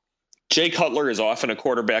 Jay Cutler is often a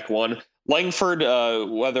quarterback one. Langford,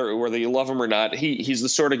 whether you love him or not, he's the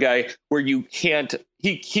sort of guy where you can't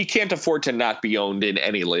afford to not be owned in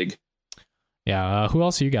any league. Yeah. Who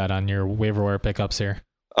else you got on your waiver wire pickups here?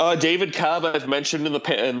 David Cobb, I've mentioned in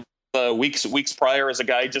the weeks prior as a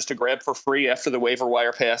guy just to grab for free after the waiver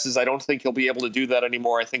wire passes. I don't think he'll be able to do that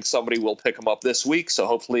anymore. I think somebody will pick him up this week, so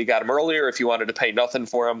hopefully you got him earlier if you wanted to pay nothing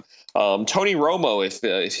for him. Tony Romo,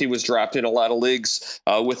 if he was dropped in a lot of leagues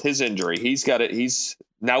with his injury, he's got it.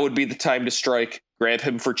 Now would be the time to strike. Grab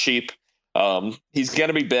him for cheap. He's going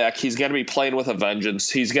to be back. He's going to be playing with a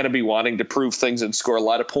vengeance. He's going to be wanting to prove things and score a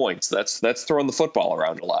lot of points. That's throwing the football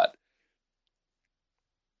around a lot.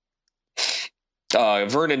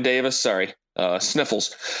 Vernon Davis,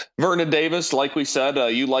 Sniffles. Vernon Davis, like we said,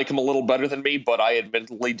 you like him a little better than me, but I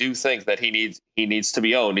admittedly do think that he needs to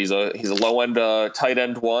be owned. He's a low end tight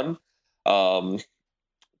end one.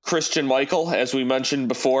 Christian Michael, as we mentioned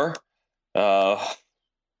before.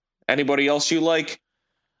 Anybody else you like?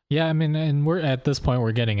 Yeah, I mean, and we're at this point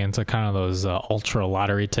we're getting into kind of those ultra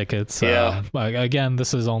lottery tickets. Yeah. Again,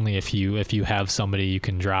 this is only if you have somebody you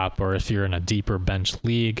can drop, or if you're in a deeper bench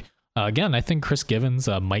league. Again, I think Chris Givens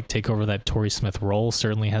might take over that Torrey Smith role.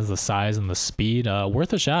 Certainly has the size and the speed.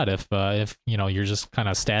 Worth a shot if you're just kind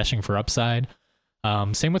of stashing for upside.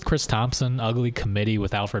 Same with Chris Thompson. Ugly committee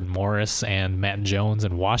with Alfred Morris and Matt Jones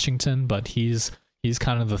in Washington, but he's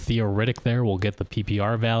kind of the Theo Riddick there. We'll get the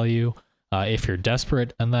PPR value if you're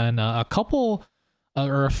desperate. And then a couple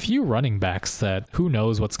or a few running backs that who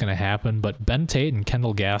knows what's going to happen, but Ben Tate and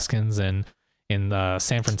Kendall Gaskins in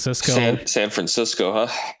San Francisco. San Francisco, huh?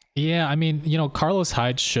 Yeah, I mean, Carlos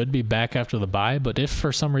Hyde should be back after the bye, but if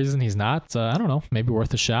for some reason he's not, I don't know, maybe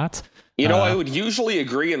worth a shot. I would usually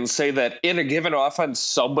agree and say that in a given offense,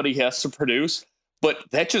 somebody has to produce, but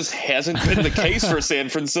that just hasn't been the case for San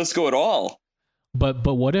Francisco at all. But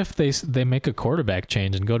what if they make a quarterback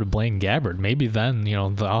change and go to Blaine Gabbert? Maybe then,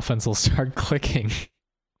 the offense will start clicking.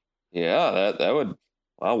 Yeah, that would.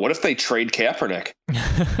 Wow, what if they trade Kaepernick?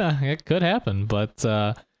 It could happen, but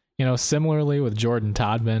similarly with Jordan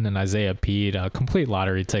Todman and Isaiah Peed, complete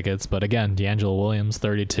lottery tickets. But again, D'Angelo Williams,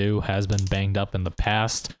 32, has been banged up in the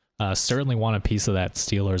past. Certainly want a piece of that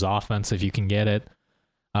Steelers offense if you can get it.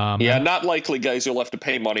 Not likely guys you'll have to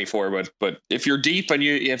pay money for, but if you're deep and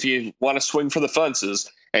if you want to swing for the fences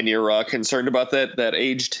and you're concerned about that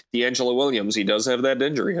aged D'Angelo Williams, he does have that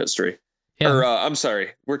injury history. Yeah. Or I'm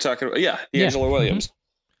sorry, we're talking about D'Angelo Williams. Mm-hmm.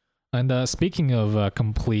 And speaking of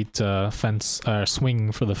complete fence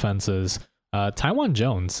swinging for the fences, Taiwan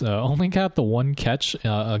Jones only got the one catch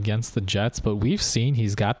against the Jets, but we've seen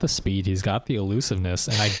he's got the speed, he's got the elusiveness,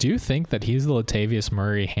 and I do think that he's the Latavius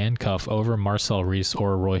Murray handcuff over Marcel Reese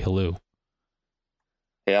or Roy Halou.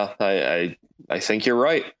 Yeah, I think you're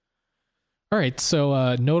right. All right,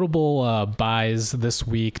 so notable buys this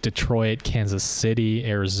week: Detroit, Kansas City,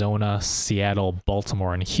 Arizona, Seattle,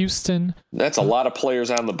 Baltimore, and Houston. That's a lot of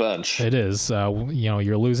players on the bench. It is.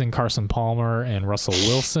 You're losing Carson Palmer and Russell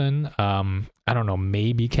Wilson. I don't know,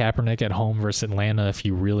 maybe Kaepernick at home versus Atlanta if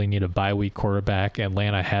you really need a bye week quarterback.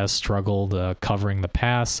 Atlanta has struggled covering the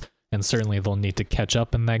pass, and certainly they'll need to catch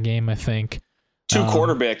up in that game, I think. Two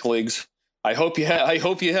quarterback leagues. I hope you have. I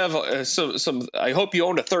hope you have some. I hope you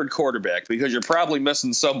own a third quarterback because you're probably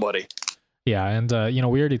missing somebody. Yeah, and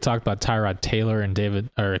we already talked about Tyrod Taylor and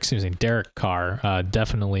Derek Carr.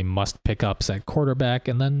 Definitely must pick ups at quarterback,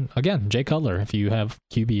 and then again Jay Cutler if you have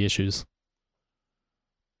QB issues.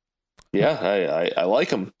 Yeah, I like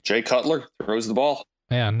him. Jay Cutler throws the ball.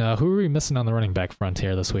 Yeah, and who are we missing on the running back front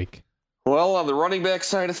here this week? Well, on the running back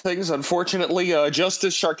side of things, unfortunately,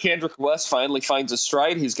 Justice Charkandrick West finally finds a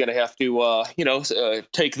stride. He's going to have to,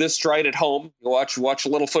 take this stride at home. Watch a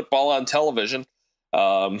little football on television.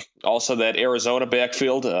 Also, that Arizona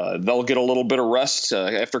backfield, they'll get a little bit of rest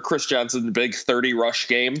after Chris Johnson's big 30 rush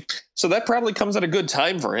game. So that probably comes at a good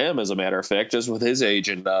time for him, as a matter of fact, just with his age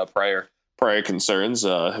and prior concerns.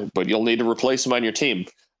 But you'll need to replace him on your team.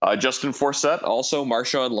 Justin Forsett, also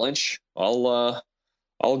Marshawn Lynch,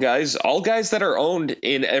 all guys that are owned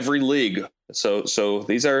in every league. So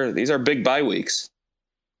these are big bye weeks.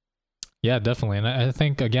 Yeah, definitely. And I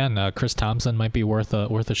think, again, Chris Thompson might be worth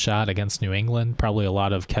a shot against New England. Probably a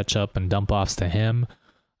lot of catch up and dump offs to him.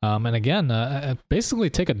 And again,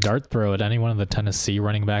 basically take a dart throw at any one of the Tennessee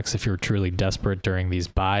running backs if you're truly desperate during these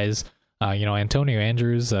buys. Antonio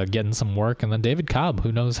Andrews getting some work, and then David Cobb.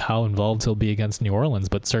 Who knows how involved he'll be against New Orleans,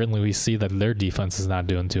 but certainly we see that their defense is not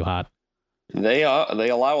doing too hot. They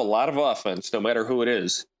allow a lot of offense, no matter who it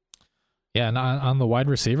is. Yeah, and on the wide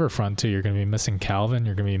receiver front too, you're going to be missing Calvin.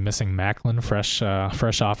 You're going to be missing Macklin, fresh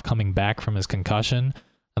off coming back from his concussion,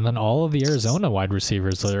 and then all of the Arizona wide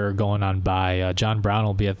receivers that are going on by. John Brown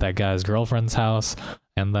will be at that guy's girlfriend's house,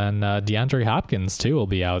 and then DeAndre Hopkins too will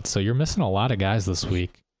be out. So you're missing a lot of guys this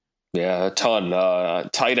week. Yeah, a ton.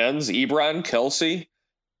 Tight ends: Ebron, Kelsey,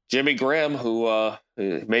 Jimmy Graham, who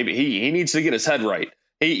maybe he needs to get his head right.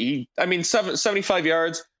 He 75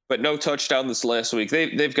 yards. But no touchdown this last week.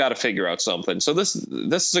 They've got to figure out something. So this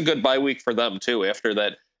is a good bye week for them too. After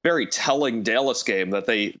that very telling Dallas game that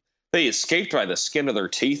they escaped by the skin of their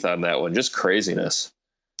teeth on that one, just craziness.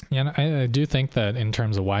 Yeah, and I do think that in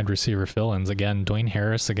terms of wide receiver fill-ins, again, Dwayne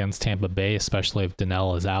Harris against Tampa Bay, especially if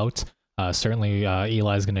Donnell is out. Certainly,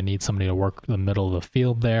 Eli's going to need somebody to work the middle of the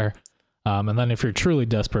field there. And then if you're truly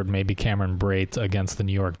desperate, maybe Cameron Brate against the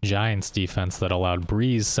New York Giants defense that allowed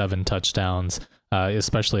Breeze 7 touchdowns.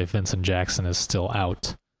 Especially if Vincent Jackson is still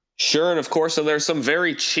out. Sure, and of course, so there's some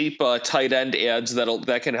very cheap tight end ads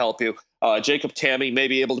that can help you. Jacob Tamme may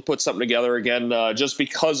be able to put something together again, just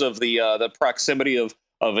because of the proximity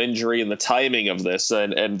of injury and the timing of this,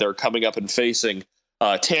 and they're coming up and facing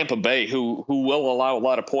Tampa Bay, who will allow a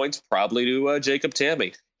lot of points, probably to Jacob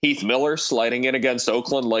Tamme. Heath Miller sliding in against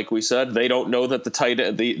Oakland, like we said. They don't know that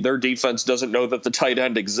their defense doesn't know that the tight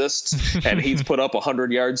end exists. And he's put up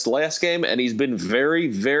 100 yards last game, and he's been very,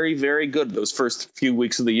 very, very good those first few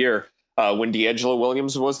weeks of the year when D'Angelo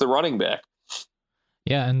Williams was the running back.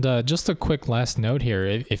 Yeah, and just a quick last note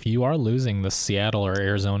here. If you are losing the Seattle or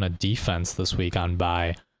Arizona defense this week on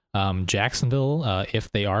bye, Jacksonville,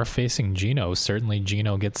 if they are facing Geno, certainly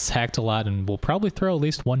Geno gets sacked a lot and will probably throw at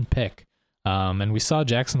least one pick. And we saw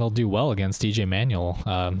Jacksonville do well against DJ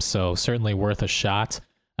Manuel, so certainly worth a shot.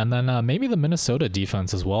 And then maybe the Minnesota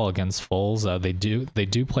defense as well against Foles. They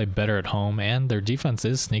do play better at home, and their defense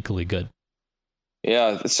is sneakily good.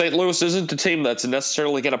 Yeah, St. Louis isn't a team that's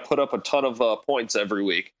necessarily going to put up a ton of points every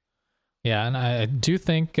week. Yeah, and I do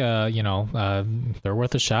think, they're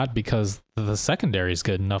worth a shot because the secondary is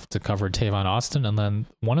good enough to cover Tavon Austin, and then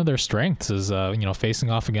one of their strengths is,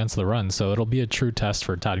 facing off against the run. So it'll be a true test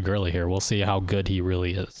for Todd Gurley here. We'll see how good he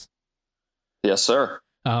really is. Yes, sir.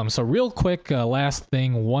 So real quick, last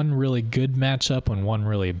thing, one really good matchup and one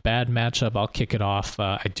really bad matchup. I'll kick it off.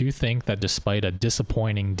 I do think that despite a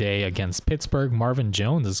disappointing day against Pittsburgh, Marvin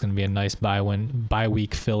Jones is going to be a nice bye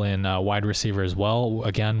week fill-in wide receiver as well,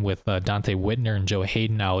 again with Dante Whitner and Joe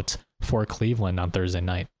Hayden out for Cleveland on Thursday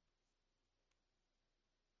night.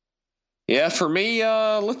 Yeah, for me,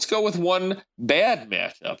 let's go with one bad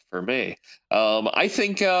matchup for me. I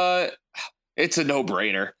think it's a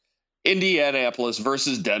no-brainer. Indianapolis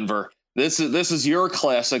versus Denver. This is your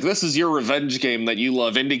classic. This is your revenge game that you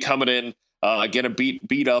love. Indy coming in, gonna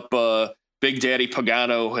beat up Big Daddy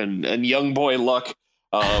Pagano and young boy Luck.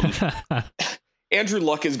 Andrew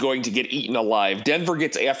Luck is going to get eaten alive. Denver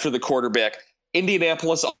gets after the quarterback.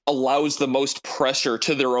 Indianapolis allows the most pressure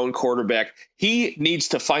to their own quarterback. He needs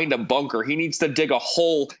to find a bunker. He needs to dig a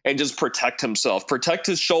hole and just protect himself, protect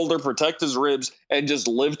his shoulder, protect his ribs, and just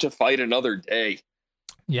live to fight another day.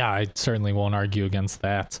 Yeah, I certainly won't argue against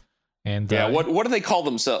that. And yeah, what do they call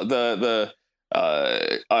themselves? The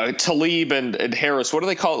Talib and Harris. What do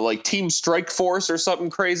they call it? Like Team Strike Force or something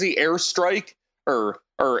crazy? Airstrike or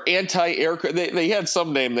anti-air? They had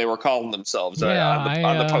some name they were calling themselves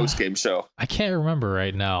on the post game show. I can't remember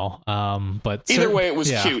right now. But either way, it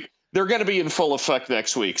was cute. They're going to be in full effect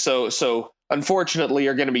next week. So unfortunately,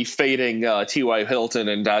 you're going to be fading T.Y. Hilton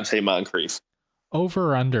and Dante Moncrief.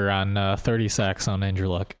 Over or under on 30 sacks on Andrew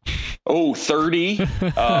Luck? Oh, 30?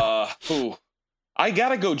 I got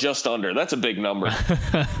to go just under. That's a big number.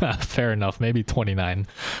 Fair enough. Maybe 29.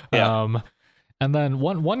 Yeah. And then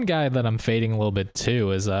one guy that I'm fading a little bit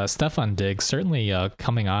too is Stefon Diggs, certainly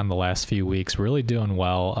coming on the last few weeks, really doing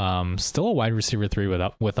well. Still a wide receiver 3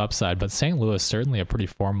 with upside, but St. Louis certainly a pretty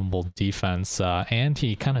formidable defense. And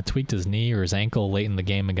he kind of tweaked his knee or his ankle late in the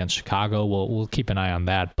game against Chicago. We'll keep an eye on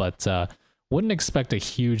that, but wouldn't expect a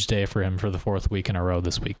huge day for him for the 4th week in a row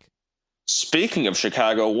this week. Speaking of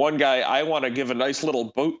Chicago, one guy I want to give a nice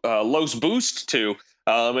little Lowe's boost to,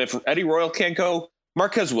 if Eddie Royal can't go,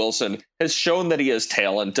 Marquez Wilson has shown that he has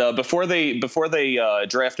talent. Before they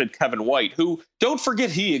drafted Kevin White, who, don't forget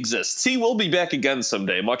he exists. He will be back again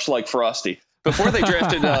someday, much like Frosty. Before they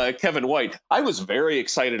drafted Kevin White, I was very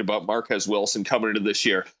excited about Marquez Wilson coming into this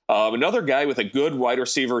year. Another guy with a good wide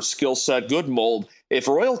receiver skill set, good mold. If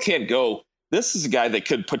Royal can't go, this is a guy that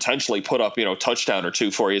could potentially put up, touchdown or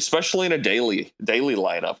two for you, especially in a daily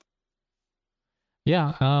lineup.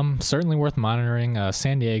 Yeah, certainly worth monitoring.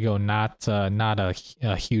 San Diego, not a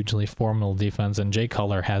hugely formidable defense, and Jay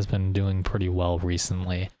Cutler has been doing pretty well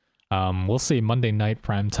recently. We'll see. Monday night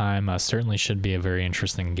primetime certainly should be a very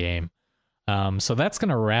interesting game. So that's going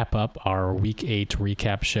to wrap up our Week 8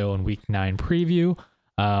 recap show and Week 9 preview.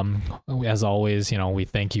 As always, we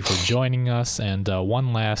thank you for joining us. And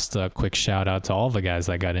one last quick shout out to all the guys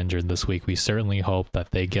that got injured this week. We certainly hope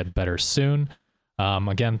that they get better soon.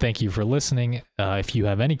 Again, thank you for listening. If you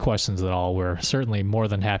have any questions at all, we're certainly more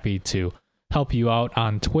than happy to help you out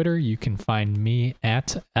on Twitter. You can find me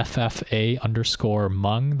at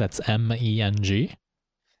FFA_Mung. That's MENG.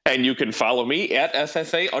 And you can follow me at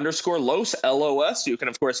FFA_Los, LOS. You can,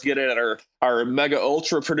 of course, get it at our mega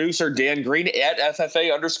ultra producer, Dan Green, at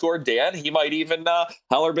FFA_Dan. He might even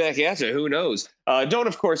holler back at you. Who knows? Don't,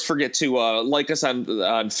 of course, forget to like us on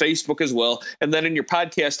Facebook as well. And then in your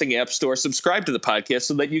podcasting app store, subscribe to the podcast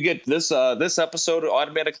so that you get this episode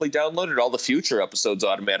automatically downloaded, all the future episodes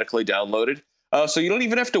automatically downloaded. So you don't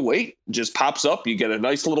even have to wait. It just pops up. You get a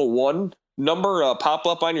nice little one number pop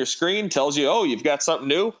up on your screen, tells you, oh, you've got something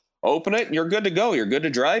new. Open it and you're good to go. You're good to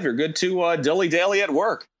drive. You're good to dilly-dally at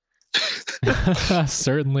work.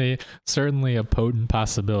 Certainly a potent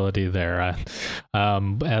possibility there.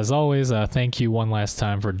 As always, thank you one last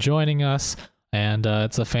time for joining us. And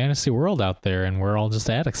it's a fantasy world out there, and we're all just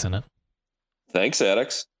addicts in it. Thanks,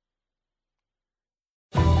 addicts.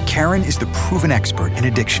 Karen is the proven expert in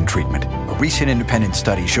addiction treatment. A recent independent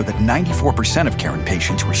study showed that 94% of Karen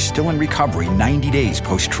patients were still in recovery 90 days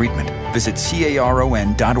post-treatment. Visit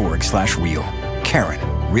caron.org/real.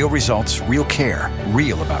 Karen, real results, real care,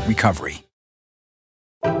 real about recovery.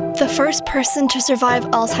 The first person to survive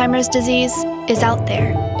Alzheimer's disease is out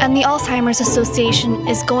there, and the Alzheimer's Association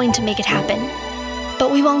is going to make it happen.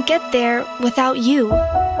 But we won't get there without you.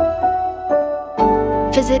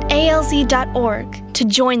 Visit alz.org to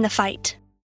join the fight.